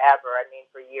forever. I mean,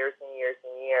 for years and years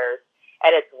and years,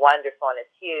 and it's wonderful and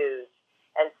it's huge.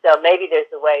 And so maybe there's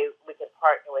a way we can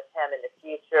partner with him in the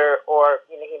future, or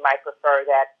he might prefer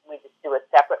that we just do it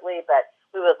separately. But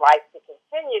we would like to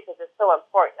continue because it's so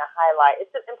important to highlight.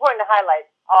 It's important to highlight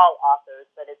all authors,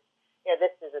 but it's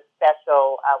this is a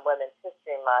special Women's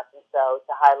History Month, and so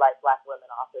to highlight Black women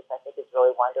authors, I think is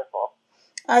really wonderful.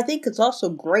 I think it's also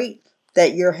great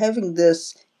that you're having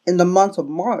this in the month of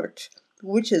March,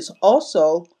 which is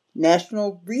also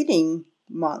National Reading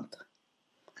Month.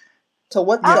 So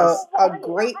what's a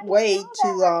great way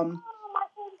to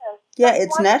yeah,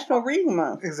 it's National Reading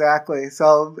Month. Exactly.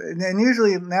 So, and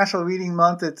usually National Reading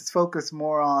Month, it's focused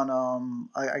more on,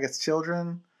 I guess,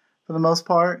 children for the most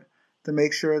part, to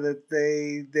make sure that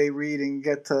they read and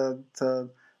get to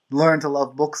learn to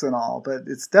love books and all. But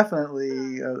it's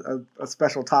definitely a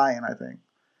special tie-in, I think,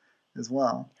 as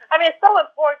well. I mean, it's so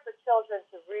important for children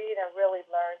to read and really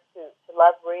learn to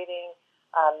love reading.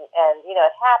 And,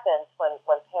 it happens when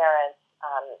parents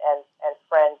and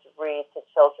friends read to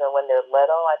children when they're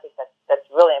little. I think that's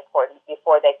really important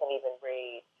before they can even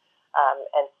read.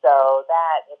 And so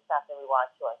that is something we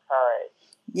want to encourage.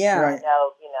 Yeah. Right. I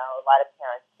know, a lot of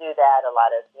parents do that, a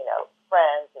lot of,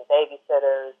 friends and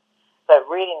babysitters. But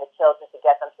reading to children to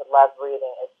get them to love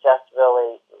reading is just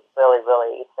really, really,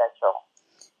 really essential.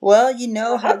 Well, you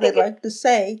know how they like to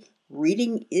say,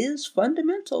 reading is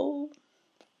fundamental.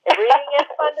 Reading is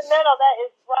fundamental. That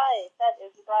is right.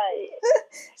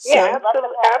 So, yeah,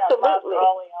 absolutely.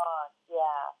 Early on.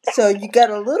 Yeah. So you got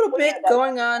a little bit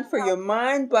going on for your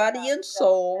mind, body, and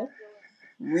soul.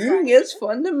 Reading is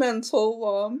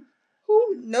fundamental.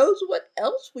 Who knows what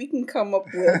else we can come up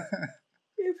with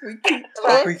if we keep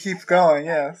If we keep going,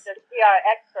 yes. We are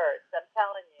experts, I'm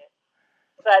telling you.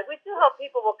 But we do hope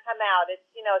people will come out. It's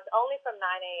only from 9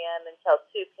 a.m. until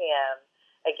 2 p.m.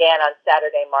 Again on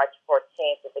Saturday, March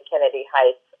 14th at the Kennedy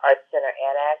Heights Arts Center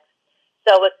Annex.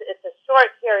 So it's a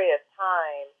short period of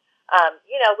time,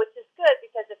 which is good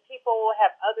because if people will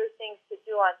have other things to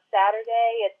do on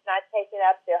Saturday, it's not taking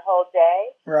up their whole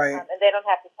day. Right. And they don't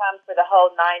have to come for the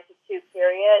whole 9 to 2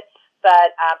 period.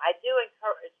 But I do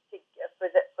encourage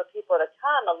for people to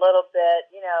come a little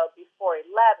bit, before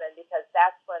 11 because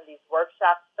that's when these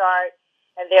workshops start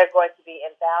and they're going to be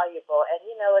invaluable. And,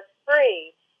 it's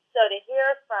free. So to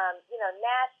hear from,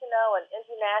 national and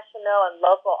international and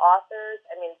local authors,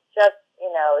 I mean, just,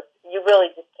 you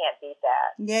really just can't beat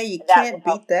that. Yeah, you can't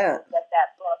beat that. Get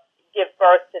that book, give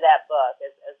birth to that book,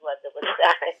 as Linda would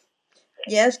say.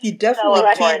 Yes, you definitely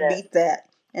can't beat that.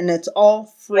 And it's all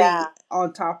free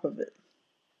on top of it.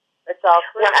 It's all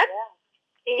free,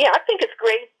 Yeah, I think it's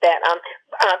great that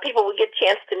people will get a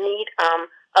chance to meet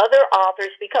other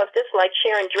authors because just like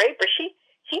Sharon Draper,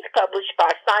 she's published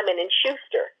by Simon &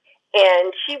 Schuster.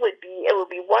 And it would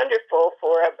be wonderful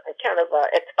for a kind of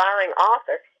aspiring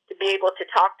author to be able to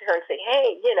talk to her and say,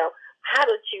 hey, how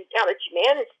did you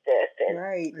manage this? And,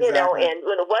 right. And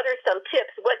what are some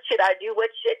tips? What should I do?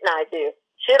 What shouldn't I do?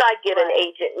 Should I get an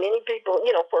agent? Many people,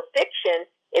 for fiction,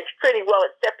 it's pretty well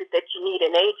accepted that you need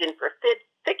an agent for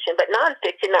fiction, but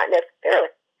nonfiction, not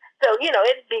necessarily. So,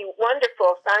 it'd be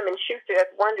wonderful. Simon Schuster,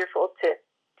 that's wonderful to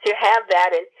have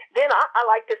that. And then I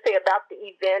like to say about the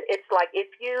event, it's like if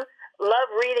you love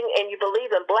reading and you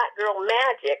believe in Black Girl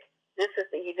Magic, this is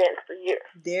the event for you.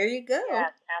 There you go.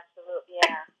 Yes, absolutely,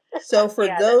 yeah. So for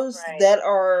those that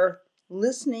are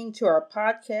listening to our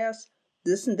podcast,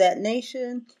 This and That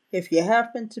Nation, if you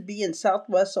happen to be in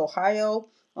Southwest Ohio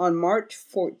on March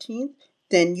 14th,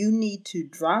 then you need to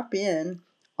drop in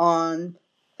on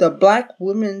the Black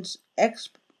Women's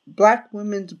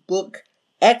Book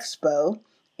Expo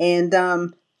and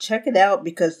check it out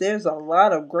because there's a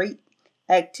lot of great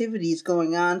activities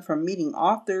going on, from meeting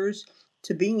authors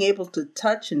to being able to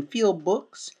touch and feel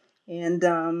books. And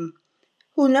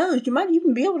who knows, you might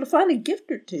even be able to find a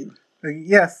gift or two.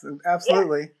 Yes,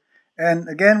 absolutely. Yeah. And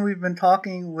again, we've been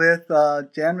talking with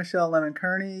Jan Michelle Lemon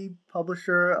Kearney,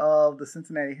 publisher of the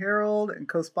Cincinnati Herald and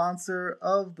co-sponsor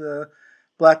of the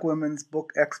Black Women's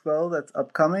Book Expo that's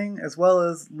upcoming, as well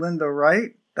as Linda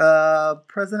Wright,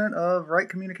 president of Wright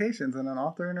Communications and an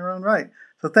author in her own right.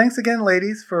 So thanks again,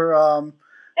 ladies, for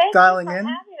dialing in. Thank you for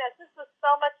having us. This was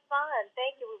so much fun.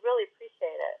 Thank you. We really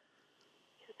appreciate it.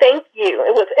 Thank you.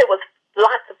 It was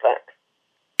lots of fun.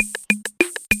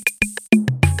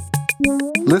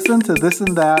 Listen to This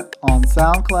and That on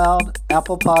SoundCloud,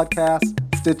 Apple Podcasts,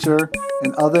 Stitcher,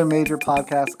 and other major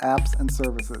podcast apps and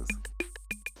services.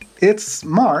 It's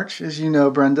March, as you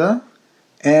know, Brenda,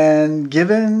 and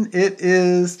given it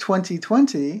is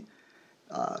 2020,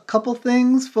 a couple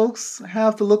things folks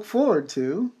have to look forward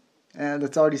to, and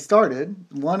it's already started.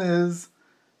 One is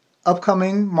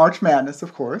upcoming March Madness,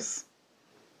 of course,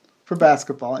 for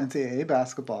basketball, NCAA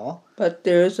basketball. But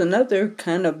there's another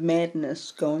kind of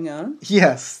madness going on.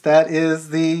 Yes, that is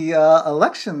the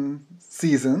election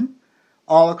season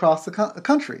all across the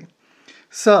country.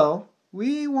 So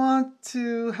we want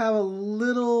to have a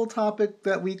little topic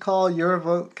that we call Your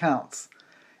Vote Counts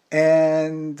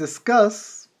and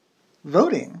discuss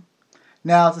voting.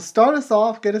 Now, to start us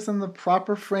off, get us in the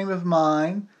proper frame of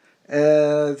mind,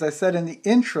 as I said in the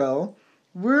intro,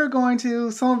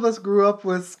 some of us grew up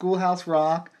with Schoolhouse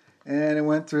Rock, and it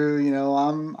went through,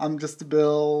 I'm just a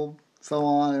bill, so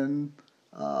on, and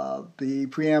the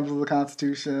preamble of the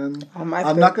Constitution. I'm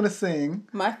not going to sing.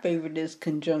 My favorite is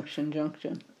Conjunction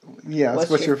Junction. Yes,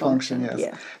 what's your function? Yes.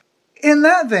 Yeah. In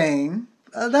that vein,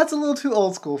 that's a little too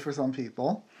old school for some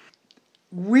people.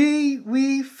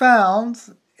 We found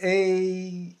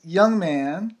a young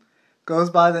man, goes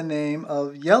by the name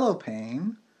of Yellow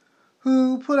Pain,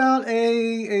 who put out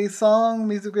a song,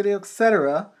 music video,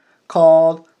 etc.,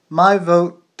 called My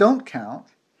Vote Don't Count,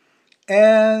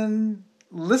 and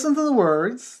listen to the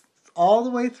words all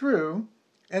the way through,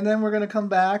 and then we're going to come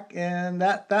back, and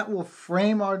that will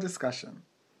frame our discussion.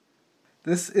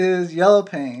 This is Yellow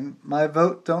Pain, My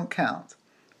Vote Don't Count,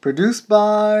 produced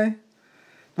by,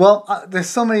 there's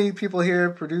so many people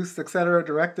here, produced, etc.,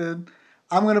 directed.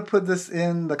 I'm going to put this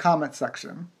in the comment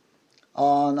section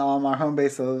on our home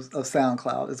base of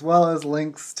SoundCloud, as well as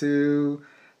links to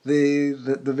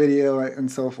the video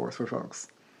and so forth for folks.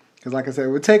 Because like I said, it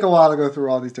would take a while to go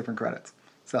through all these different credits.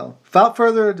 So, without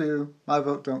further ado, My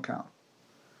Vote Don't Count.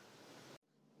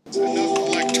 Enough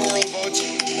electoral votes,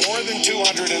 more than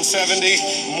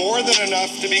 270, more than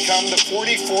enough to become the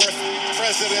 44th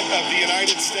President of the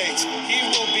United States. He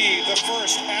will be the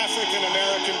first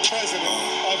African-American President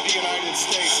of the United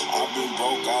States. I've been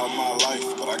broke all my life,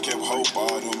 but I kept hope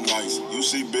all them nights. You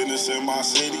see business in my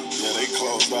city? Yeah, they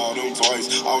closed all them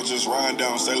twice. I was just riding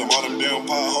down Salem, all them damn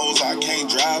potholes I can't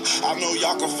drive. I know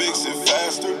y'all can fix it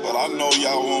faster, but I know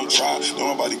y'all won't try.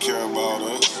 Don't nobody care about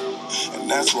us. And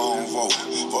that's why I don't vote.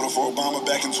 Voted for Obama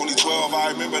back in 2012.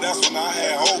 I remember that's when I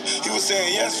had hope. He was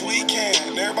saying, yes, we can.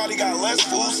 And everybody got less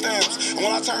food stamps. And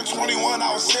when I turned 21,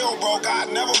 I was still broke.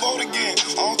 I'd never vote again.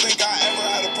 I don't think I ever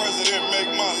had a president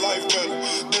make my life better.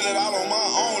 Did it out on my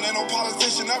own. Ain't no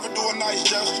politician ever do a nice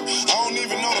gesture. I don't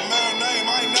even know the man's name.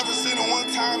 I ain't never seen her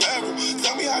one time ever.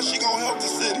 Tell me how she gonna help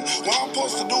the city. What I'm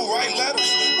supposed to do, write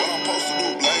letters. What I'm supposed to do,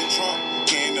 blame Trump.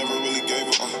 He ain't never really gave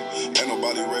it. Ain't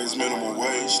nobody raised minimum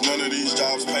wage. None of these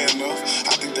jobs pay enough.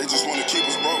 I think they just want to keep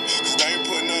us broke, cause they ain't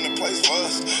putting none in place for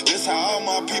us. This how all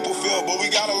my people feel, but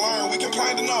we gotta learn. We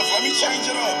complained enough, let me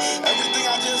change it up. Everything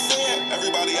I just said,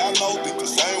 everybody I know think the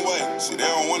same way. See, they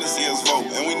don't want to see us vote,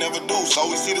 and we never do,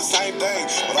 so we see the same thing.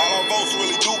 But all our votes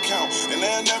really do count, and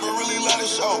they'll never really let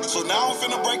it show. So now I'm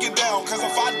finna break it down, cause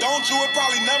if I don't, you would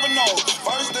probably never know.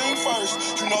 First thing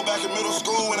first, you know back in middle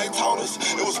school when they taught us,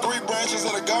 it was 3 branches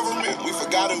of the government. We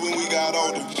forgot it when we got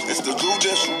older. It's the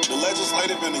judicial, the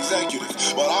legislative, and executive.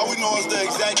 But all we know is the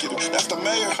executive. That's the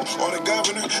mayor, or the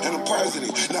governor, and the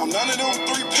president. Now, none of them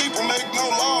 3 people make no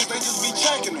laws. They just be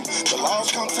checking them. The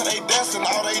laws come to their desk, and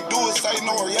all they do is say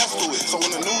no or yes to it. So when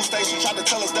the news station tried to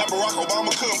tell us that Barack Obama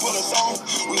couldn't put us on,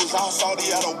 we was all salty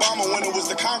at Obama when it was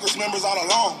the Congress members all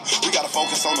along. We gotta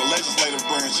focus on the legislative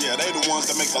branch. Yeah, they the ones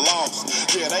that make the laws.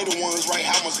 Yeah, they the ones write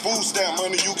how much food stamp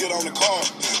money you get on the card.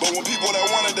 But when people that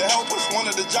wanted to help us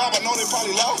wanted the job, I know they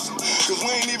probably lost. Cause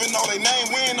we ain't even know their name,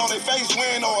 we ain't know their face, we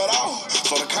ain't know it all.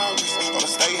 So the Congress or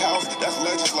the State House, that's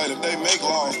legislative, they make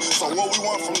laws. So what we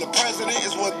want from the president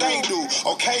is what they do.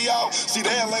 Okay, y'all? See,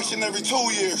 they election every 2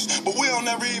 years, but we don't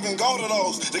never even go to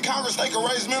those. The Congress, they can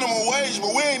raise minimum wage,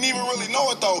 but we ain't even really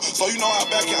know it though. So you know how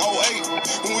back in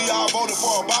 08, when we all voted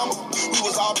for Obama, we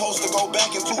was all supposed to go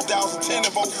back in 2010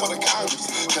 and vote for the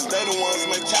Congress. Cause they the ones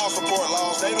make child support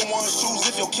laws. They the ones choose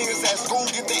if your kids at school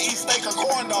get to eat steak or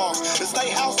corn dogs. The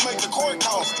State House make the court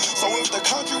costs. So if the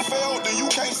country failed, then you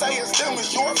can't say it's them,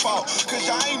 it's your fault. Cause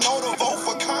y'all ain't know to vote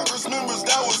for Congress members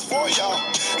that was for y'all.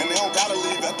 And they don't gotta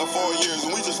leave after 4 years,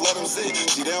 and we just let them sit.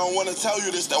 See, they don't want to tell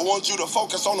you this, they want you to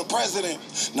focus on the president.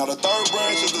 Now the third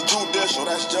branch is the judicial,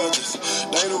 that's judges.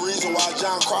 They the reason why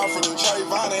John Crawford and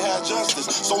Trayvon ain't had justice.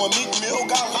 So when Meek Mill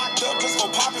got locked up just for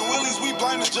popping willies, we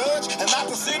blame the judge and not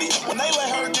the city when they let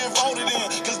her get voted in.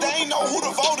 Cause they ain't know who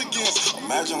to vote against.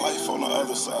 Imagine life on the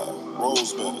other side.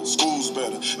 Roads better, schools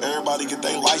better, everybody get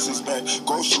their license back.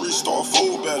 Grocery store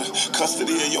food better,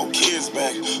 custody of your kids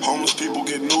back. Homeless people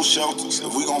get new shelters.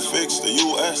 If we gon' fix the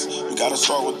U.S., we gotta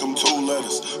start with them 2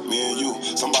 letters. Me and you,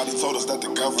 somebody told us that the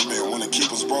government wanna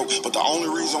keep us broke, but the only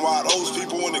reason why those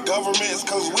people in the government is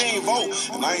cause we ain't vote.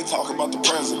 And I ain't talking about the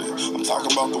president, I'm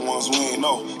talking about the ones we ain't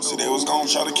know. See, they was gonna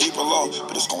try to keep it low,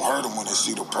 but it's gonna hurt them when they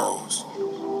see the pros.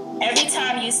 Every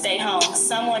time you stay home,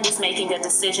 someone is making a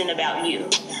decision about you.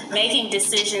 making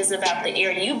decisions about the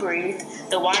air you breathe,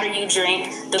 the water you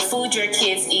drink, the food your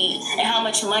kids eat, and how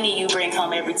much money you bring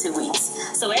home every 2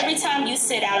 weeks. So every time you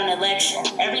sit out an election,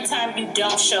 every time you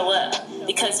don't show up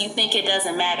because you think it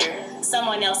doesn't matter,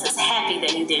 someone else is happy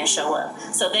that you didn't show up,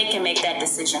 so they can make that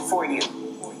decision for you.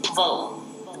 Vote.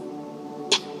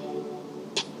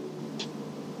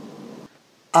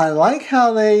 I like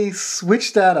how they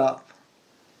switched that up,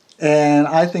 and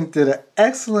I think did an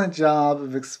excellent job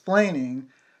of explaining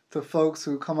to folks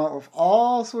who come up with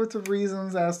all sorts of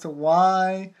reasons as to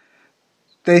why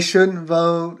they shouldn't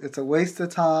vote, it's a waste of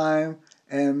time,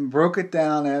 and broke it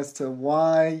down as to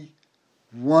why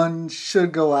one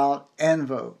should go out and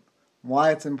vote,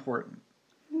 why it's important.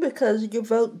 Because your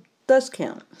vote does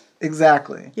count.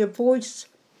 Exactly. Your voice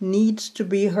needs to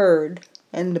be heard,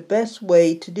 and the best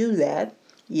way to do that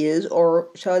is, or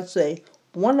shall I say,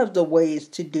 one of the ways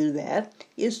to do that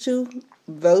is to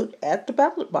vote at the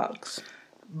ballot box.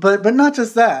 But not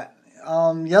just that.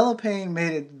 Yellow Pain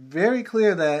made it very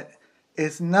clear that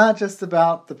it's not just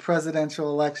about the presidential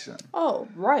election. Oh,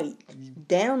 right.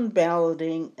 Down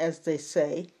balloting, as they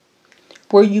say,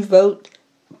 where you vote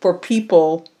for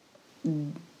people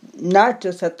not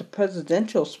just at the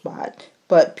presidential spot,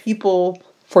 but people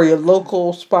for your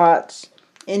local spots,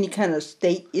 any kind of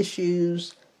state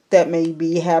issues that may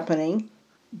be happening,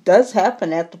 does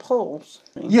happen at the polls.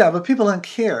 Yeah, but people don't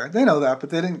care. They know that, but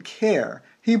they didn't care.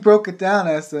 He broke it down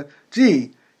as to,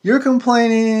 gee, you're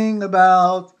complaining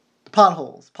about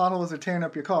potholes. Potholes are tearing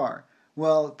up your car.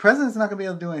 Well, the president's not going to be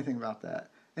able to do anything about that.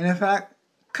 And in fact,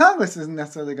 Congress isn't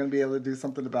necessarily going to be able to do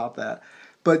something about that.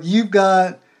 But you've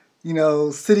got,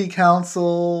 city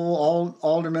council,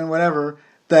 aldermen, whatever,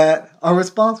 that are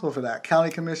responsible for that, county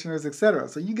commissioners, etc.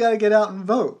 So you got to get out and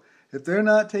vote. If they're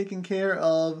not taking care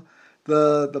of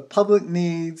the public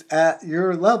needs at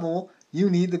your level, you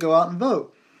need to go out and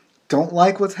vote. Don't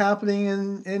like what's happening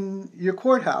in your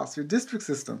courthouse, your district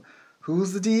system.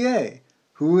 Who's the DA?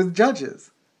 Who are the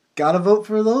judges? Got to vote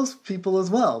for those people as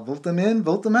well. Vote them in,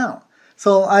 vote them out.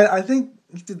 So I think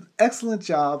he did an excellent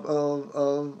job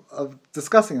of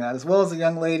discussing that, as well as a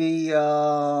young lady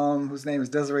whose name is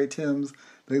Desiree Timms,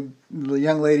 the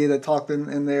young lady that talked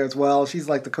in there as well. She's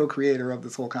like the co-creator of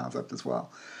this whole concept as well.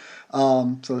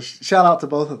 So shout out to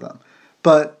both of them.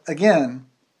 But again,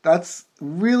 that's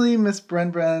really Miss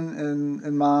Bren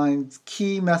and mine's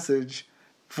key message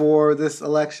for this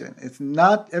election. It's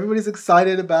not, everybody's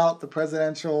excited about the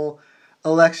presidential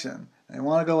election. They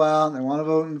want to go out and they want to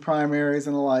vote in the primaries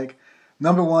and the like.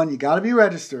 Number one, you got to be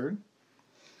registered.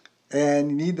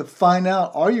 And you need to find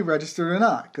out, are you registered or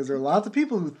not? Because there are lots of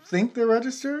people who think they're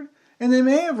registered, and they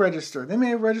may have registered. They may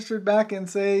have registered back in,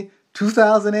 say,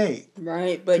 2008.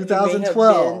 Right, but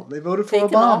 2012. They voted for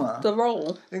Obama. Off the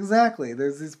roll. Exactly.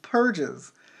 There's these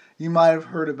purges you might have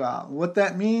heard about. What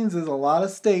that means is a lot of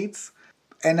states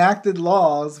enacted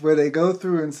laws where they go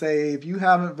through and say, if you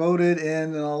haven't voted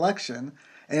in an election,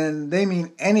 and they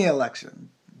mean any election,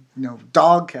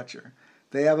 dog catcher.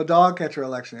 They have a dog catcher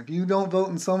election. If you don't vote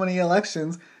in so many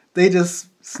elections, they just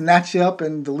snatch you up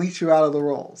and delete you out of the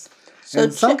rolls. So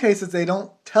in some cases, they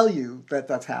don't tell you that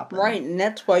that's happening. Right, and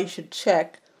that's why you should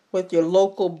check with your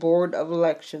local board of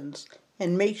elections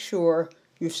and make sure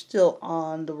you're still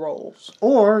on the rolls.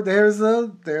 Or there's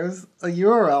a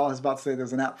URL. I was about to say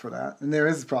there's an app for that, and there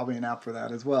is probably an app for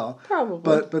that as well. Probably.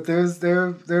 But there's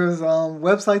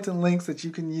websites and links that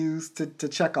you can use to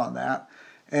check on that.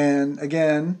 And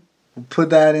again, we'll put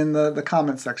that in the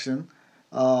comment section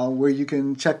where you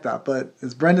can check that. But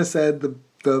as Brenda said,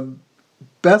 the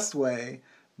best way,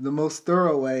 the most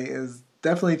thorough way, is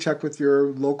definitely check with your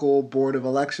local board of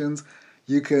elections.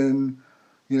 You can,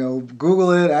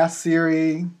 Google it, ask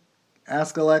Siri,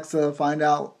 ask Alexa, find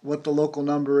out what the local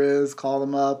number is, call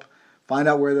them up, find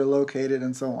out where they're located,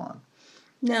 and so on.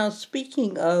 Now,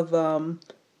 speaking of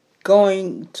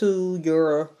going to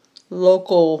your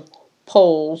local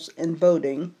polls and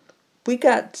voting, we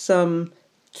got some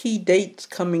key dates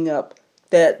coming up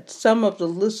that some of the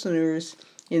listeners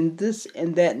in This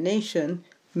and That Nation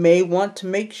may want to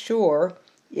make sure,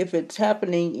 if it's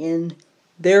happening in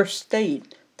their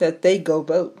state, that they go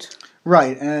vote.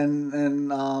 Right,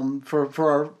 and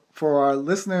for our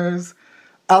listeners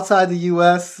outside the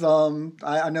U.S.,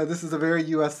 I know this is a very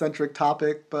U.S.-centric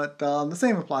topic, but the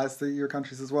same applies to your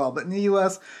countries as well. But in the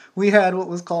U.S., we had what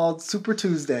was called Super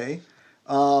Tuesday,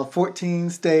 14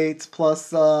 states plus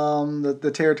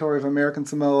the territory of American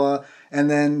Samoa, and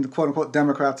then quote-unquote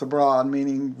Democrats abroad,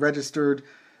 meaning registered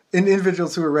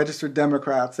individuals who are registered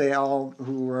Democrats, they all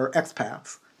who were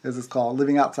expats, as it's called,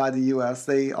 living outside the U.S.,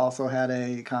 they also had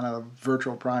a kind of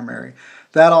virtual primary.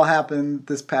 That all happened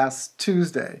this past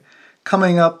Tuesday.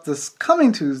 coming up this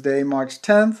coming Tuesday, March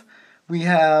 10th, we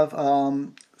have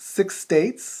 6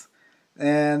 states.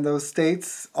 And those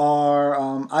states are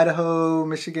Idaho,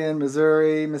 Michigan,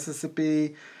 Missouri,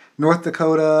 Mississippi, North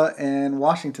Dakota, and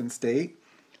Washington State.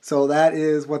 So that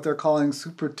is what they're calling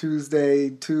Super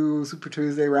Tuesday 2, Super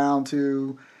Tuesday Round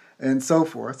 2, and so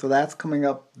forth. So that's coming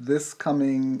up this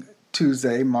coming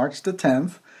Tuesday, March the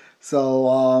 10th. So,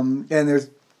 and there's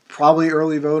probably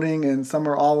early voting in some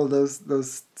or all of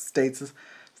those states,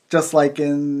 just like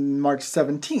in March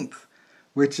 17th.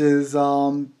 Which is, there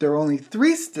are only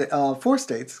 4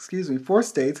 states,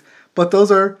 but those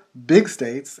are big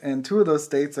states, and 2 of those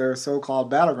states are so-called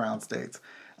battleground states.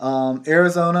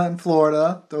 Arizona and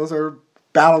Florida, those are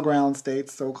battleground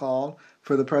states, so-called,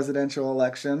 for the presidential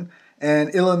election, and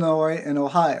Illinois and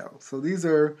Ohio. So these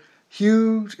are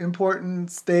huge,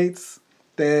 important states.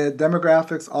 They have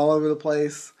demographics all over the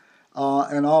place,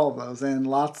 and all of those, and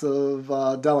lots of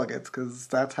delegates, because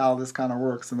that's how this kind of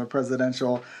works in the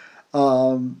presidential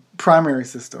primary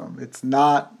system. It's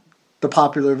not the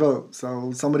popular vote.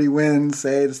 So somebody wins,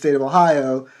 say, the state of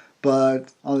Ohio,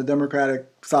 but on the Democratic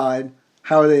side,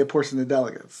 how are they apportioning the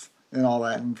delegates and all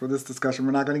that? And for this discussion,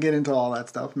 we're not going to get into all that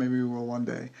stuff. Maybe we will one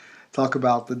day talk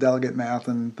about the delegate math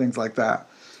and things like that.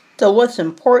 So what's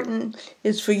important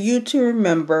is for you to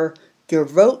remember your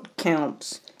vote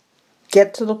counts.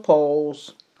 Get to the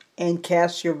polls and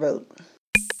cast your vote.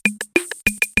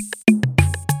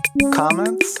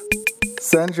 Comments?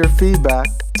 Send your feedback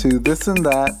to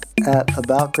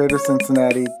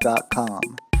thisandthat@aboutgreatercincinnati.com.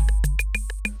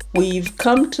 We've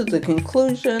come to the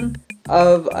conclusion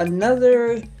of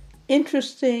another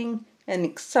interesting and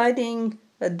exciting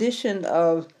edition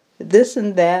of This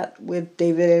and That with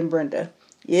David and Brenda.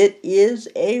 It is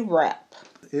a wrap.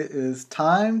 It is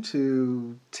time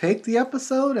to take the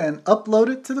episode and upload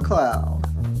it to the cloud.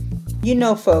 You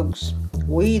know, folks,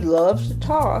 we love to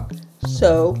talk.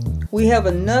 So we have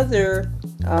another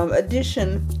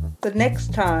edition the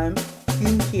next time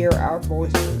you hear our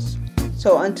voices.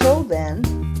 So until then,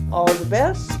 all the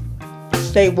best.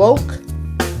 Stay woke.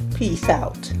 Peace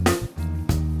out.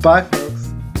 Bye,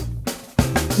 folks.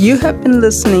 You have been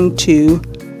listening to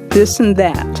This and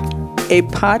That, a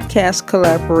podcast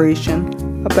collaboration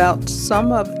about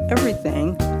some of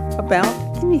everything about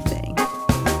anything.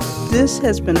 This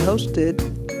has been hosted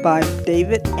by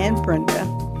David and Brenda,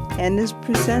 and is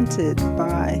presented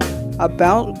by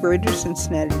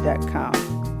AboutGreaterCincinnati.com.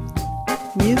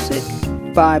 Music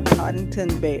by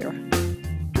Poddington Bear.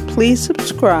 Please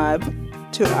subscribe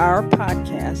to our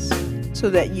podcast so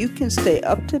that you can stay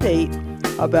up to date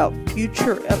about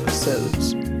future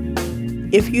episodes.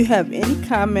 If you have any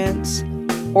comments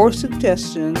or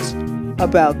suggestions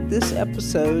about this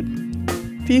episode,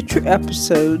 future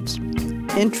episodes,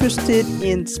 interested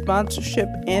in sponsorship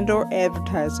and or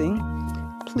advertising,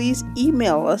 please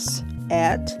email us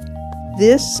at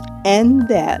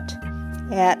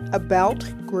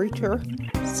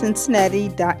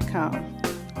thisandthat@aboutgreatercincinnati.com.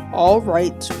 All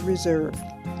rights reserved.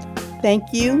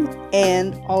 Thank you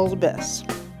and all the best.